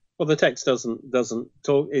 Well, the text doesn't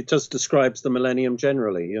talk. It just describes the millennium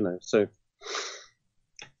generally, So,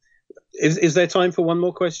 is there time for one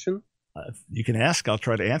more question? You can ask. I'll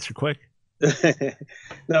try to answer quick.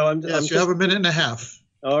 No, you have a minute and a half.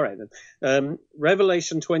 All right then.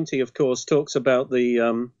 Revelation 20, of course, talks about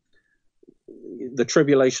the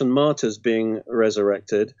tribulation martyrs being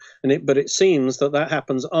resurrected, but it seems that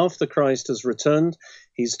happens after Christ has returned.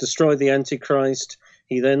 He's destroyed the antichrist.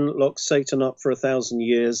 He then locks Satan up for 1,000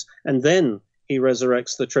 years, and then he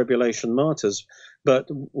resurrects the tribulation martyrs. But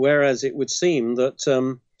whereas it would seem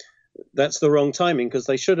that that's the wrong timing, because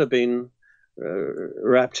they should have been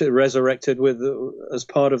resurrected as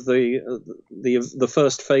part of the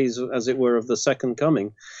first phase, as it were, of the second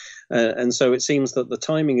coming. And so it seems that the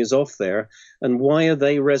timing is off there. And why are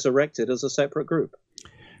they resurrected as a separate group?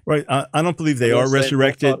 Right. I don't believe they are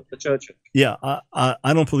resurrected. The church. Yeah,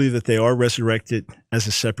 I don't believe that they are resurrected as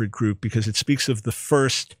a separate group, because it speaks of the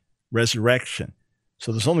first resurrection.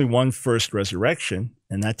 So there's only one first resurrection,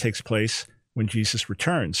 and that takes place when Jesus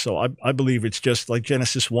returns. So I believe it's just like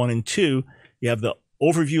Genesis 1 and 2. You have the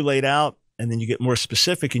overview laid out, and then you get more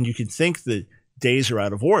specific, and you can think the days are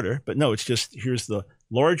out of order. But no, it's just here's the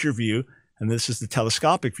larger view, and this is the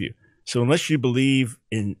telescopic view. So unless you believe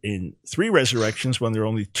in three resurrections when there are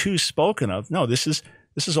only two spoken of, no, this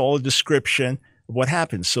is all a description of what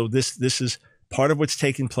happens. So this is part of what's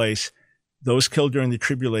taking place. Those killed during the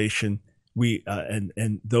tribulation,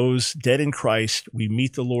 and those dead in Christ, we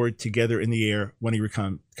meet the Lord together in the air when he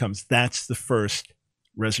comes. That's the first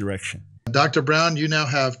resurrection. Dr. Brown, you now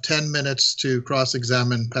have 10 minutes to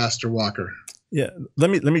cross-examine Pastor Walker. Yeah, let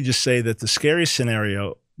me just say that the scariest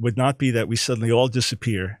scenario would not be that we suddenly all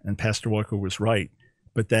disappear and Pastor Walker was right,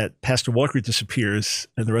 but that Pastor Walker disappears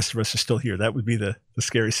and the rest of us are still here. That would be the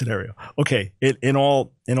scary scenario. Okay, in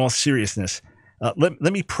all seriousness, let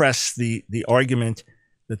me press the argument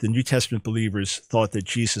that the New Testament believers thought that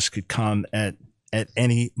Jesus could come at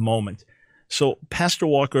any moment. So, Pastor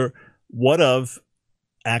Walker, what of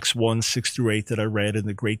Acts 1, 6 through 8 that I read, and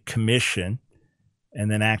the Great Commission,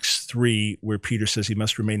 and then Acts 3, where Peter says he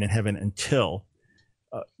must remain in heaven until.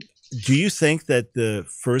 Do you think that the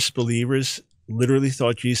first believers literally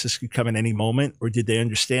thought Jesus could come in any moment, or did they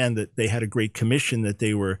understand that they had a Great Commission that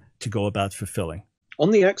they were to go about fulfilling?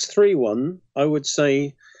 On the Acts 3 one, I would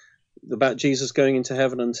say about Jesus going into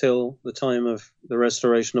heaven until the time of the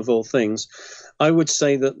restoration of all things, I would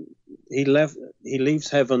say that he leaves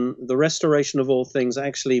heaven. The restoration of all things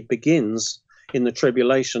actually begins in the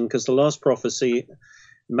tribulation, because the last prophecy,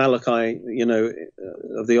 Malachi,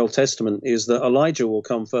 of the Old Testament, is that Elijah will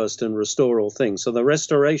come first and restore all things. So the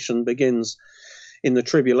restoration begins in the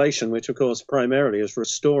tribulation, which of course primarily is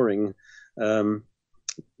restoring the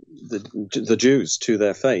Jews to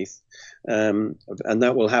their faith. And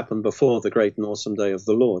that will happen before the great and awesome day of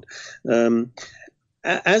the Lord.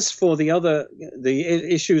 As for the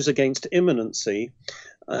issues against imminency,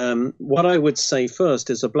 what I would say first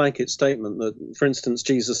is a blanket statement that, for instance,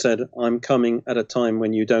 Jesus said, "I'm coming at a time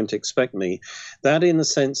when you don't expect me." That, in a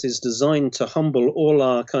sense, is designed to humble all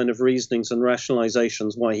our kind of reasonings and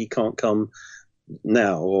rationalizations why he can't come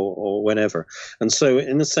now or whenever. And so,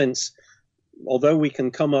 in a sense, although we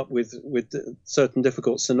can come up with certain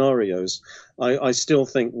difficult scenarios, I still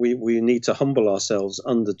think we need to humble ourselves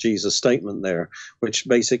under Jesus' statement there, which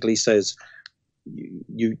basically says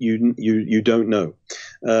you don't know.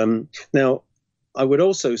 Now, I would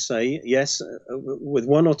also say, yes, with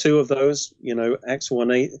one or two of those, Acts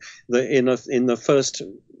 1:8, in the first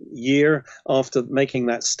year after making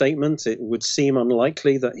that statement, it would seem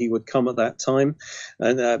unlikely that he would come at that time.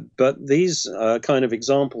 But these kind of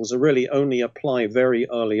examples are really only apply very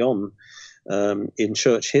early on in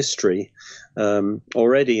church history.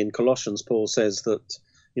 Already in Colossians, Paul says that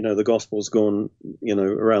the gospel's gone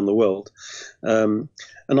around the world. And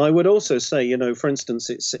I would also say, for instance,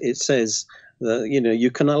 it says that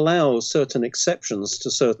you can allow certain exceptions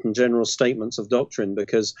to certain general statements of doctrine,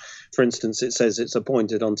 because, for instance, it says it's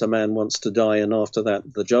appointed unto man once to die, and after that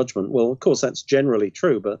the judgment. Well, of course, that's generally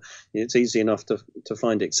true, but it's easy enough to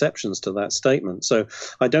find exceptions to that statement. So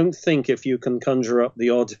I don't think if you can conjure up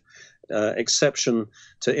the odd exception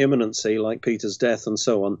to imminency, like Peter's death and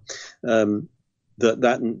so on,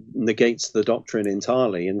 that negates the doctrine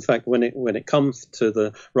entirely. In fact, when it comes to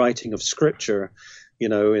the writing of Scripture,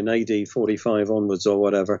 in AD 45 onwards or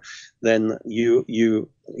whatever, then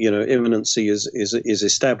imminency is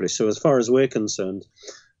established. So as far as we're concerned,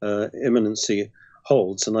 imminency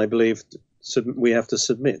holds, and I believe we have to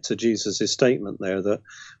submit to Jesus' statement there that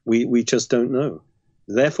we just don't know.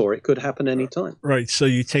 Therefore, it could happen any time. Right. So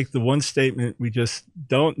you take the one statement, we just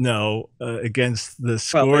don't know, against the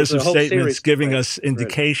scores of statements giving us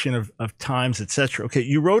indication of times, etc. Okay.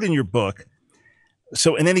 You wrote in your book,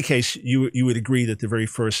 so in any case, you would agree that the very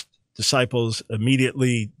first disciples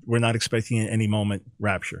immediately were not expecting at any moment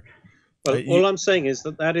rapture. Well, all I'm saying is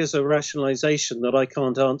that is a rationalization that I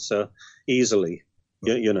can't answer easily.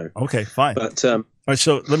 Okay, fine. But all right,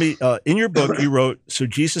 so let me, in your book, you wrote, so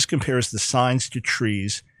Jesus compares the signs to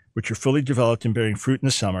trees, which are fully developed and bearing fruit in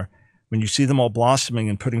the summer. When you see them all blossoming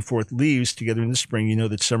and putting forth leaves together in the spring, you know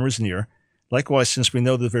that summer is near. Likewise, since we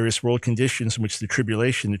know the various world conditions in which the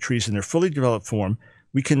tribulation, the trees in their fully developed form,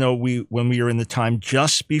 we can know when we are in the time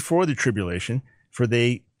just before the tribulation, for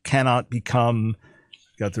they cannot become,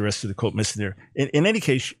 got the rest of the quote missing there. In any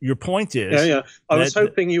case, your point is... Yeah. I was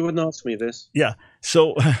hoping you wouldn't ask me this. Yeah.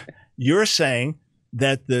 So you're saying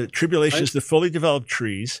that the tribulation is the fully developed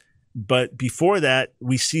trees, but before that,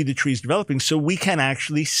 we see the trees developing, so we can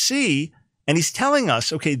actually see, and he's telling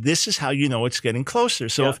us, okay, this is how you know it's getting closer.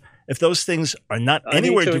 So if those things are not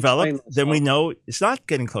anywhere developed, then we know it's not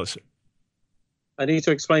getting closer. I need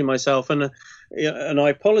to explain myself, and I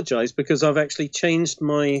apologize because I've actually changed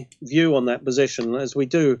my view on that position as we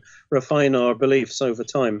do refine our beliefs over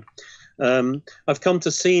time. I've come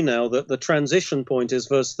to see now that the transition point is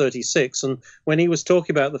verse 36, and when he was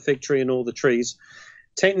talking about the fig tree and all the trees,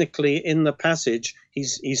 technically in the passage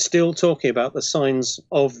he's still talking about the signs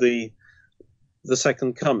of the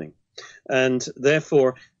second coming, and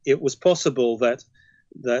therefore it was possible that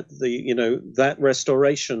that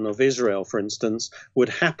restoration of Israel, for instance, would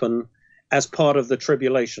happen as part of the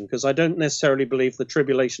tribulation, because I don't necessarily believe the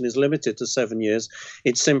tribulation is limited to 7 years.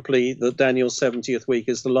 It's simply that Daniel's 70th week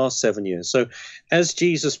is the last 7 years. So as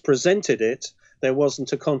Jesus presented it, there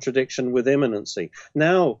wasn't a contradiction with imminency.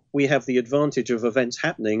 Now we have the advantage of events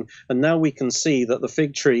happening, and now we can see that the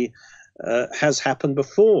fig tree has happened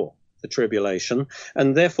before the tribulation,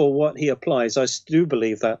 and therefore what he applies, I do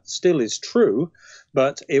believe that still is true,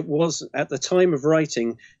 but it was at the time of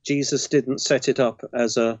writing, Jesus didn't set it up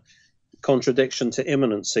as a contradiction to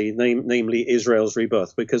imminency, namely Israel's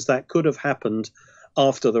rebirth, because that could have happened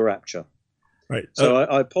after the rapture. Right. So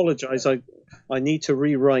I apologize. I need to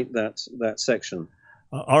rewrite that section.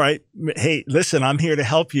 All right. Hey, listen, I'm here to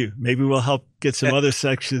help you. Maybe we'll help get some other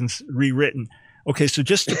sections rewritten. Okay, so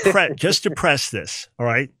just to press this, all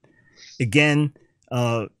right? Again,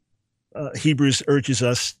 Hebrews urges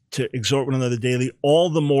us to exhort one another daily, all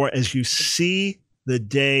the more as you see the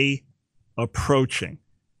day approaching.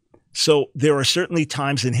 So there are certainly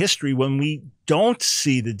times in history when we don't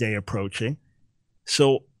see the day approaching.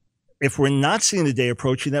 So if we're not seeing the day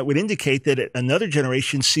approaching, that would indicate that another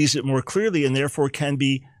generation sees it more clearly and therefore can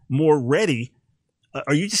be more ready.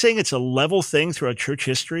 Are you saying it's a level thing throughout church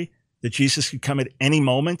history that Jesus could come at any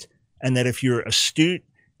moment, and that if you're astute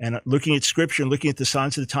and looking at Scripture and looking at the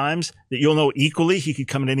signs of the times, that you'll know equally he could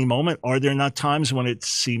come at any moment? Are there not times when it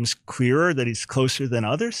seems clearer that he's closer than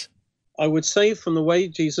others? I would say, from the way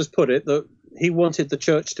Jesus put it, that he wanted the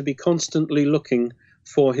church to be constantly looking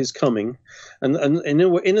for his coming, and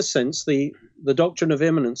in a sense, the doctrine of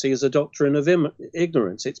imminency is a doctrine of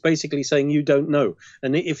ignorance. It's basically saying you don't know,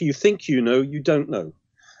 and if you think you know, you don't know.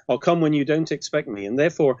 I'll come when you don't expect me, and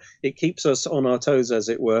therefore it keeps us on our toes, as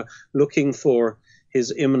it were, looking for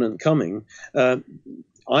his imminent coming.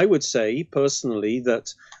 I would say personally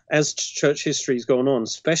that as church history has gone on,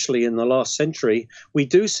 especially in the last century, we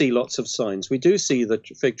do see lots of signs. We do see the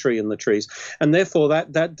fig tree and the trees, and therefore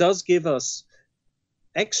that does give us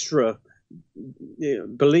extra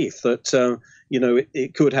belief that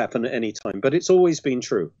it could happen at any time. But it's always been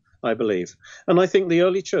true, I believe, and I think the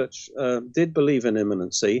early church did believe in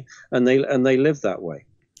imminency, and they lived that way.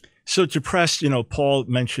 So to press, Paul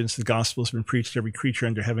mentions the gospel has been preached to every creature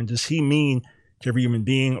under heaven. Does he mean to every human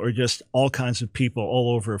being, or just all kinds of people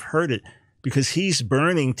all over have heard it? Because he's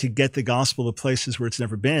burning to get the gospel to places where it's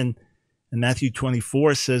never been. And Matthew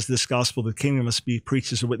 24 says this gospel of the kingdom must be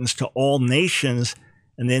preached as a witness to all nations,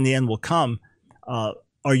 and then the end will come.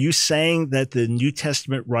 Are you saying that the New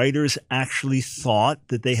Testament writers actually thought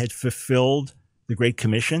that they had fulfilled the Great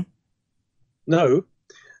Commission? No.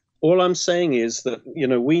 All I'm saying is that,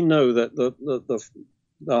 we know that the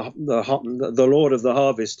Lord of the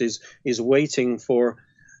harvest is waiting for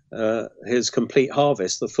his complete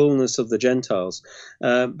harvest, the fullness of the Gentiles.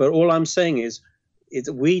 But all I'm saying is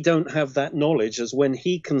we don't have that knowledge as when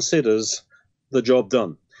he considers the job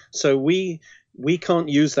done. So we can't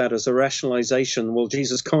use that as a rationalization. Well,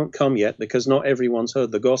 Jesus can't come yet because not everyone's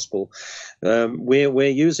heard the gospel. We're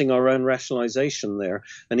using our own rationalization there,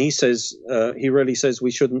 and he really says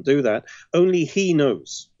we shouldn't do that. Only he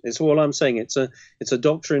knows. It's all I'm saying. It's a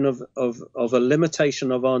doctrine of a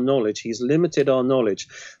limitation of our knowledge. He's limited our knowledge,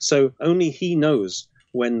 so only he knows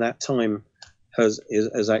when that time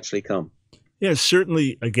has actually come. Yeah,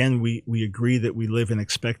 certainly. Again, we agree that we live in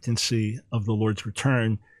expectancy of the Lord's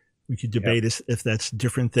return. We could debate if that's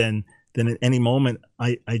different than at any moment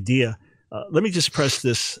idea. Let me just press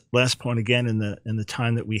this last point again in the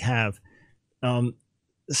time that we have. 2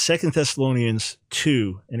 Thessalonians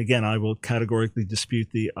 2, and again, I will categorically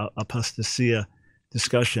dispute the apostasia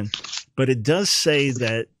discussion, but it does say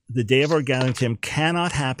that the day of our gathering to him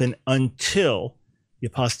cannot happen until the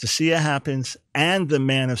apostasia happens and the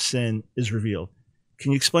man of sin is revealed.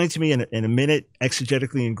 Can you explain to me in a minute,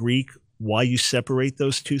 exegetically in Greek, why you separate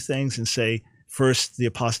those two things and say first the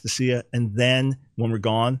apostasia and then when we're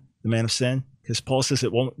gone, the man of sin? Because Paul says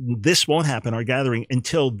this won't happen, our gathering,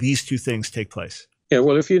 until these two things take place. Yeah,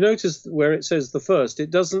 well, if you notice where it says the first,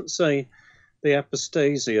 it doesn't say the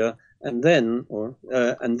apostasia and then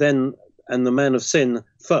and the man of sin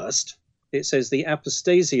first. It says the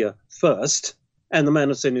apostasia first and the man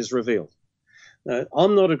of sin is revealed.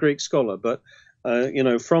 I'm not a Greek scholar, but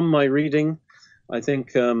from my reading, I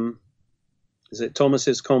think is it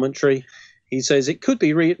Thomas's commentary? He says it could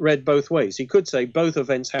be read both ways. He could say both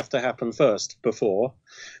events have to happen first before,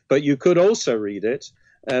 but you could also read it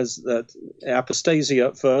as that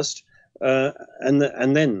apostasia first, and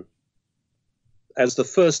then as the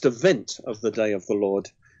first event of the day of the Lord,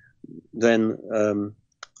 then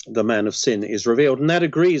the man of sin is revealed. And that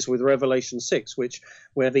agrees with Revelation 6,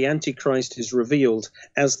 where the Antichrist is revealed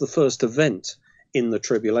as the first event in the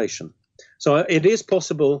tribulation. So it is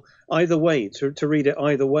possible either way, to read it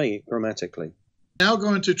either way grammatically. Now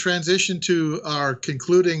going to transition to our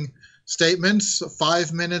concluding statements.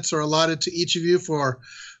 5 minutes are allotted to each of you for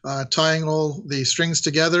tying all the strings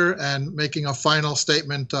together and making a final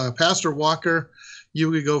statement. Pastor Walker, you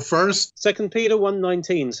would go first. 2 Peter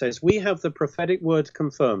 1:19 says, "We have the prophetic word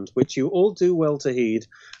confirmed, which you all do well to heed,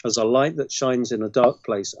 as a light that shines in a dark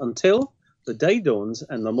place, until the day dawns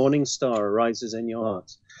and the morning star arises in your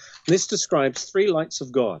hearts." This describes three lights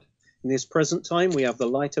of God. In this present time, we have the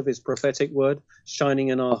light of his prophetic word shining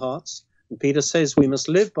in our hearts. And Peter says we must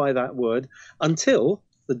live by that word until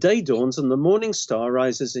the day dawns and the morning star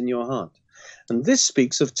rises in your heart. And this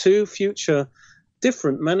speaks of two future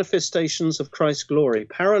different manifestations of Christ's glory,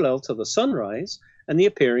 parallel to the sunrise and the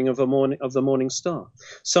appearing of the morning star.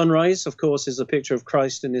 Sunrise, of course, is a picture of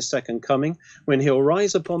Christ in his second coming, when he'll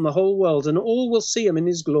rise upon the whole world and all will see him in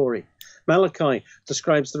his glory. Malachi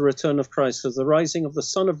describes the return of Christ as the rising of the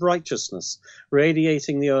Son of Righteousness,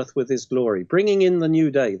 radiating the earth with his glory, bringing in the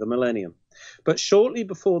new day, the millennium. But shortly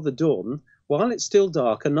before the dawn, while it's still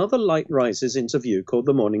dark, another light rises into view called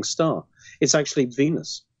the morning star. It's actually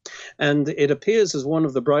Venus, and it appears as one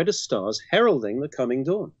of the brightest stars, heralding the coming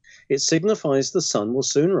dawn. It signifies the sun will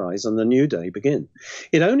soon rise and the new day begin.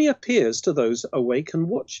 It only appears to those awake and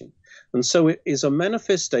watching, and so it is a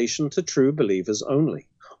manifestation to true believers only.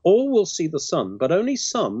 All will see the sun, but only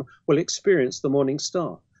some will experience the morning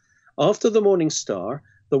star. After the morning star,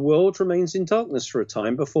 the world remains in darkness for a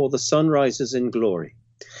time before the sun rises in glory.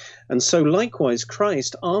 And so likewise,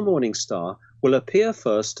 Christ, our morning star, will appear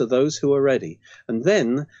first to those who are ready, and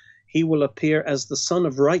then he will appear as the Son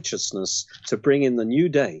of Righteousness to bring in the new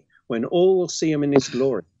day, when all will see him in his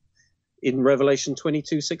glory. In Revelation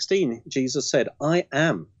 22:16, Jesus said, I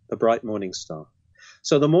am the bright morning star.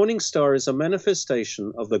 So the morning star is a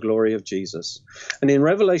manifestation of the glory of Jesus. And in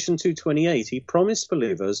Revelation 2:28, he promised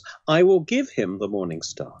believers, I will give him the morning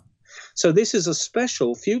star. So this is a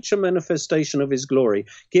special future manifestation of his glory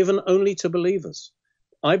given only to believers.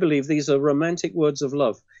 I believe these are romantic words of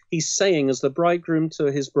love. He's saying as the bridegroom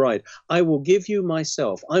to his bride, I will give you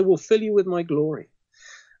myself. I will fill you with my glory.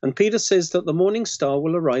 And Peter says that the morning star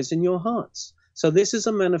will arise in your hearts. So this is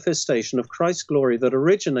a manifestation of Christ's glory that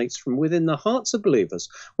originates from within the hearts of believers,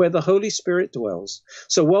 where the Holy Spirit dwells.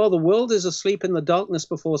 So while the world is asleep in the darkness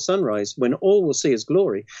before sunrise, when all will see his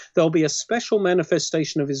glory, there'll be a special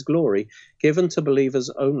manifestation of his glory given to believers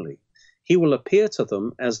only. He will appear to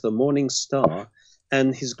them as the morning star,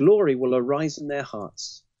 and his glory will arise in their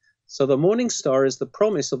hearts. So the morning star is the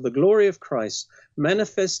promise of the glory of Christ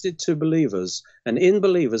manifested to believers and in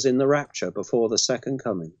believers in the rapture before the second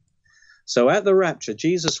coming. So at the rapture,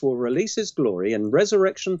 Jesus will release his glory and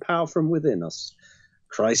resurrection power from within us,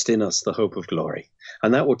 Christ in us, the hope of glory.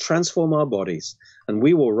 And that will transform our bodies, and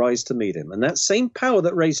we will rise to meet him. And that same power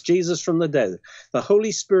that raised Jesus from the dead, the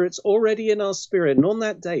Holy Spirit's already in our spirit. And on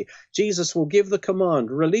that day, Jesus will give the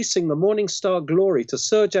command, releasing the morning star glory to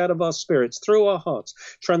surge out of our spirits through our hearts,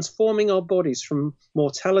 transforming our bodies from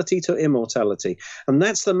mortality to immortality. And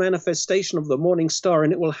that's the manifestation of the morning star,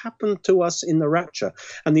 and it will happen to us in the rapture.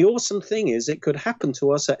 And the awesome thing is, it could happen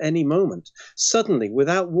to us at any moment, suddenly,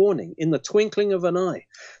 without warning, in the twinkling of an eye.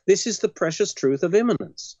 This is the precious truth of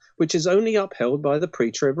imminence, which is only upheld by the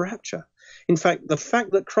pre-trib rapture. In fact, the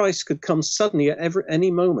fact that Christ could come suddenly at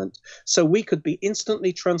any moment, so we could be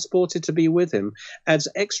instantly transported to be with him, adds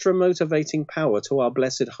extra motivating power to our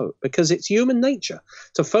blessed hope, because it's human nature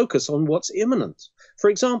to focus on what's imminent. For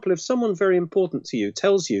example, if someone very important to you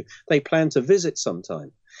tells you they plan to visit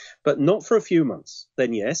sometime, but not for a few months,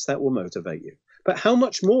 then yes, that will motivate you. But how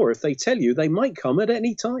much more if they tell you they might come at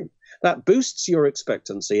any time? That boosts your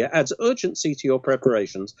expectancy. It adds urgency to your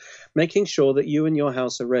preparations, making sure that you and your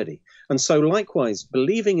house are ready. And so likewise,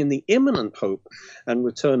 believing in the imminent hope and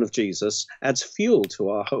return of Jesus adds fuel to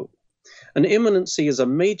our hope. And imminency is a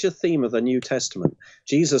major theme of the New Testament.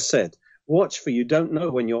 Jesus said, watch, for you don't know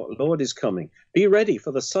when your Lord is coming. Be ready,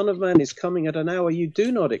 for the Son of Man is coming at an hour you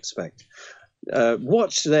do not expect.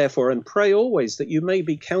 Watch, therefore, and pray always that you may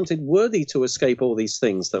be counted worthy to escape all these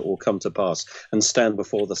things that will come to pass and stand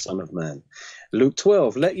before the Son of Man. Luke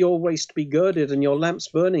 12, let your waist be girded and your lamps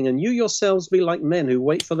burning, and you yourselves be like men who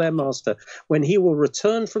wait for their master when he will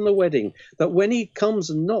return from the wedding, that when he comes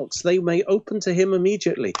and knocks, they may open to him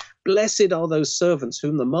immediately. Blessed are those servants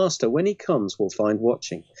whom the master, when he comes, will find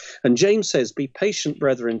watching. And James says, be patient,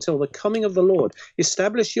 brethren, until the coming of the Lord.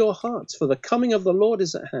 Establish your hearts, for the coming of the Lord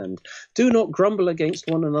is at hand. Do not grumble against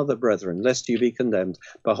one another, brethren, lest you be condemned.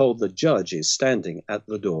 Behold, the judge is standing at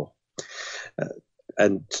the door.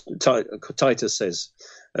 And Titus says,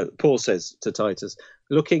 Paul says to Titus,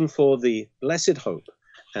 looking for the blessed hope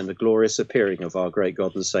and the glorious appearing of our great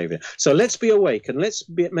God and Savior. So let's be awake and let's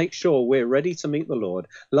make sure we're ready to meet the Lord,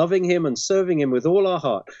 loving him and serving him with all our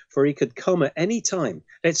heart, for he could come at any time.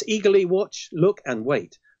 Let's eagerly watch, look, and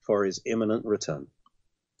wait for his imminent return.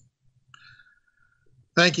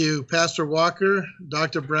 Thank you, Pastor Walker.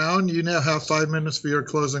 Dr. Brown, you now have 5 minutes for your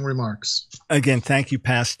closing remarks. Again, thank you,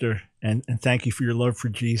 Pastor, and thank you for your love for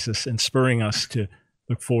Jesus and spurring us to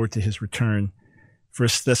look forward to his return. 1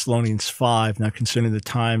 Thessalonians 5, now concerning the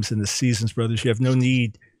times and the seasons, brothers, you have no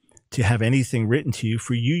need to have anything written to you,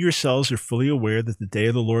 for you yourselves are fully aware that the day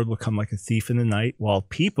of the Lord will come like a thief in the night. While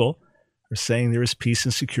people are saying there is peace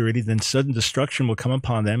and security, then sudden destruction will come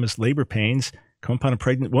upon them as labor pains come upon a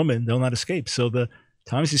pregnant woman. They'll not escape. So the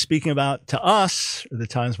times he's speaking about to us are the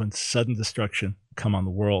times when sudden destruction will come on the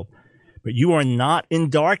world. But you are not in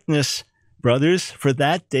darkness, brothers, for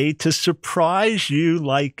that day to surprise you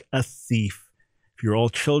like a thief. If you're all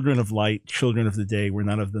children of light, children of the day, we're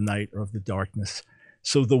not of the night or of the darkness.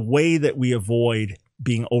 So the way that we avoid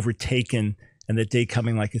being overtaken and that day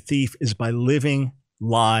coming like a thief is by living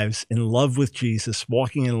lives in love with Jesus,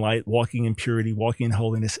 walking in light, walking in purity, walking in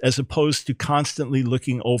holiness, as opposed to constantly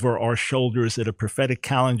looking over our shoulders at a prophetic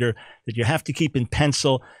calendar that you have to keep in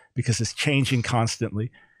pencil because it's changing constantly.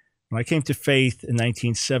 When I came to faith in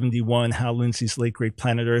 1971, Hal Lindsey's late great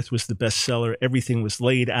Planet Earth was the bestseller. Everything was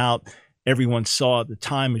laid out. Everyone saw it. The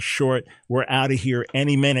time is short. We're out of here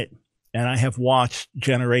any minute. And I have watched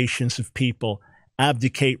generations of people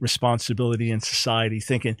abdicate responsibility in society,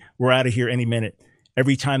 thinking we're out of here any minute.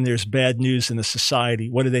 Every time there's bad news in the society,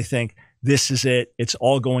 what do they think? This is it. It's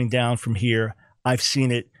all going down from here. I've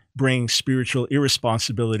seen it bring spiritual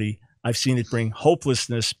irresponsibility. I've seen it bring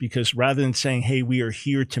hopelessness, because rather than saying, hey, we are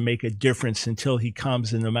here to make a difference until he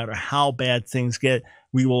comes, and no matter how bad things get,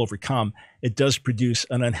 we will overcome, it does produce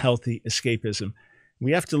an unhealthy escapism.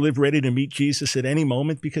 We have to live ready to meet Jesus at any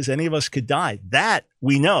moment, because any of us could die. That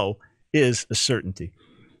we know is a certainty.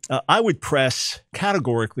 I would press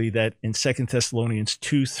categorically that in 2 Thessalonians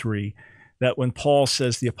 2:3, that when Paul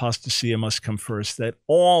says the apostasia must come first, that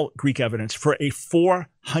all Greek evidence for a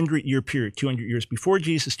 400-year period, 200 years before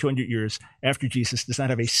Jesus, 200 years after Jesus, does not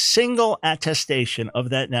have a single attestation of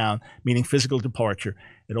that noun, meaning physical departure.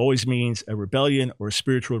 It always means a rebellion or a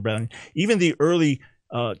spiritual rebellion. Even the early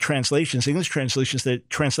translations, English translations that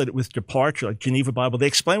translate it with departure, like Geneva Bible, they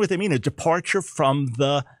explain what they mean, a departure from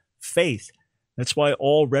the faith. That's why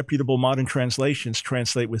all reputable modern translations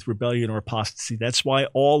translate with rebellion or apostasy. That's why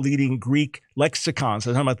all leading Greek lexicons,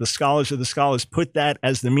 I'm talking about the scholars of the scholars, put that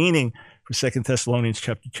as the meaning for 2 Thessalonians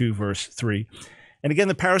chapter 2, verse 3. And again,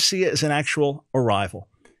 the parousia is an actual arrival.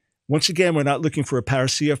 Once again, we're not looking for a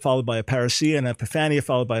parousia followed by a parousia, an epiphania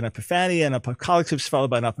followed by an epiphania, an apocalypse followed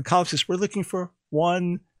by an apocalypse. We're looking for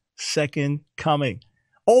one second coming.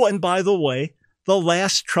 Oh, and by the way, the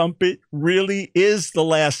last trumpet really is the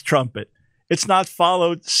last trumpet. It's not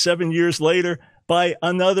followed 7 years later by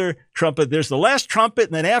another trumpet. There's the last trumpet,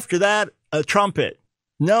 and then after that, a trumpet.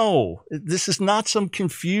 No, this is not some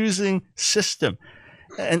confusing system.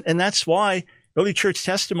 And that's why early church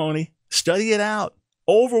testimony, study it out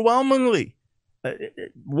overwhelmingly.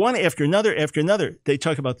 One after another, they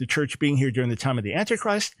talk about the church being here during the time of the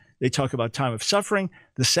antichrist. They talk about time of suffering.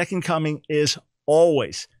 The second coming is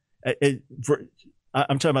always.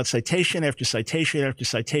 I'm talking about citation after citation after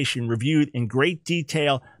citation, reviewed in great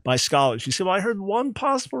detail by scholars. You say, well, I heard one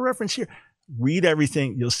possible reference here. Read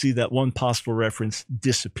everything. You'll see that one possible reference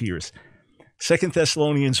disappears. 2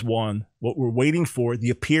 Thessalonians 1, what we're waiting for, the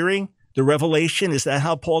appearing, the revelation. Is that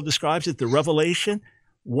how Paul describes it? The revelation?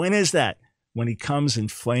 When is that? When he comes in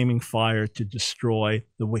flaming fire to destroy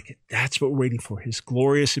the wicked. That's what we're waiting for, his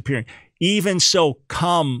glorious appearing. Even so,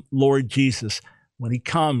 come, Lord Jesus. When he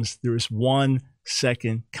comes, there is one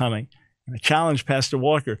second coming. And I challenge Pastor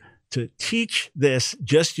Walker to teach this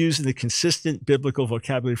just using the consistent biblical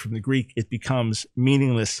vocabulary from the Greek. It becomes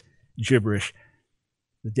meaningless gibberish.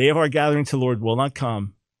 The day of our gathering to the Lord will not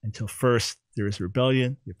come until first there is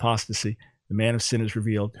rebellion, the apostasy, the man of sin is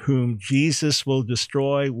revealed, whom Jesus will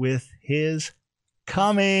destroy with his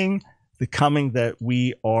coming, the coming that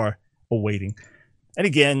we are awaiting. And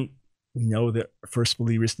again, we know that first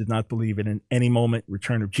believers did not believe in an any moment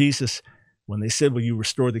return of Jesus. When they said, will you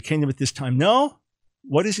restore the kingdom at this time? No.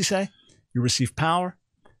 What does he say? You receive power.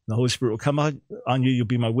 The Holy Spirit will come on you. You'll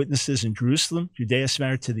be my witnesses in Jerusalem, Judea,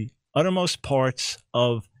 Samaria, to the uttermost parts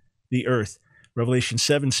of the earth. Revelation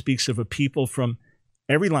 7 speaks of a people from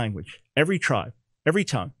every language, every tribe, every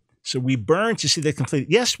tongue. So we burn to see that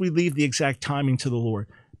completed. Yes, we leave the exact timing to the Lord,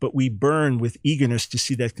 but we burn with eagerness to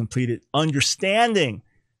see that completed, understanding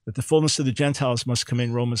that the fullness of the Gentiles must come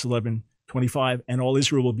in, Romans 11:25, and all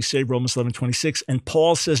Israel will be saved, Romans 11:26. And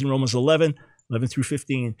Paul says in Romans 11 through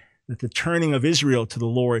 15, that the turning of Israel to the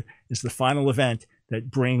Lord is the final event that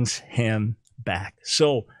brings him back.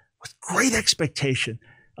 So with great expectation,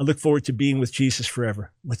 I look forward to being with Jesus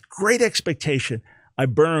forever. With great expectation, I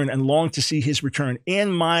burn and long to see his return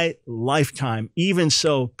in my lifetime. Even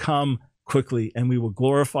so, come quickly, and we will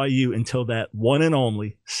glorify you until that one and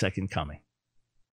only second coming.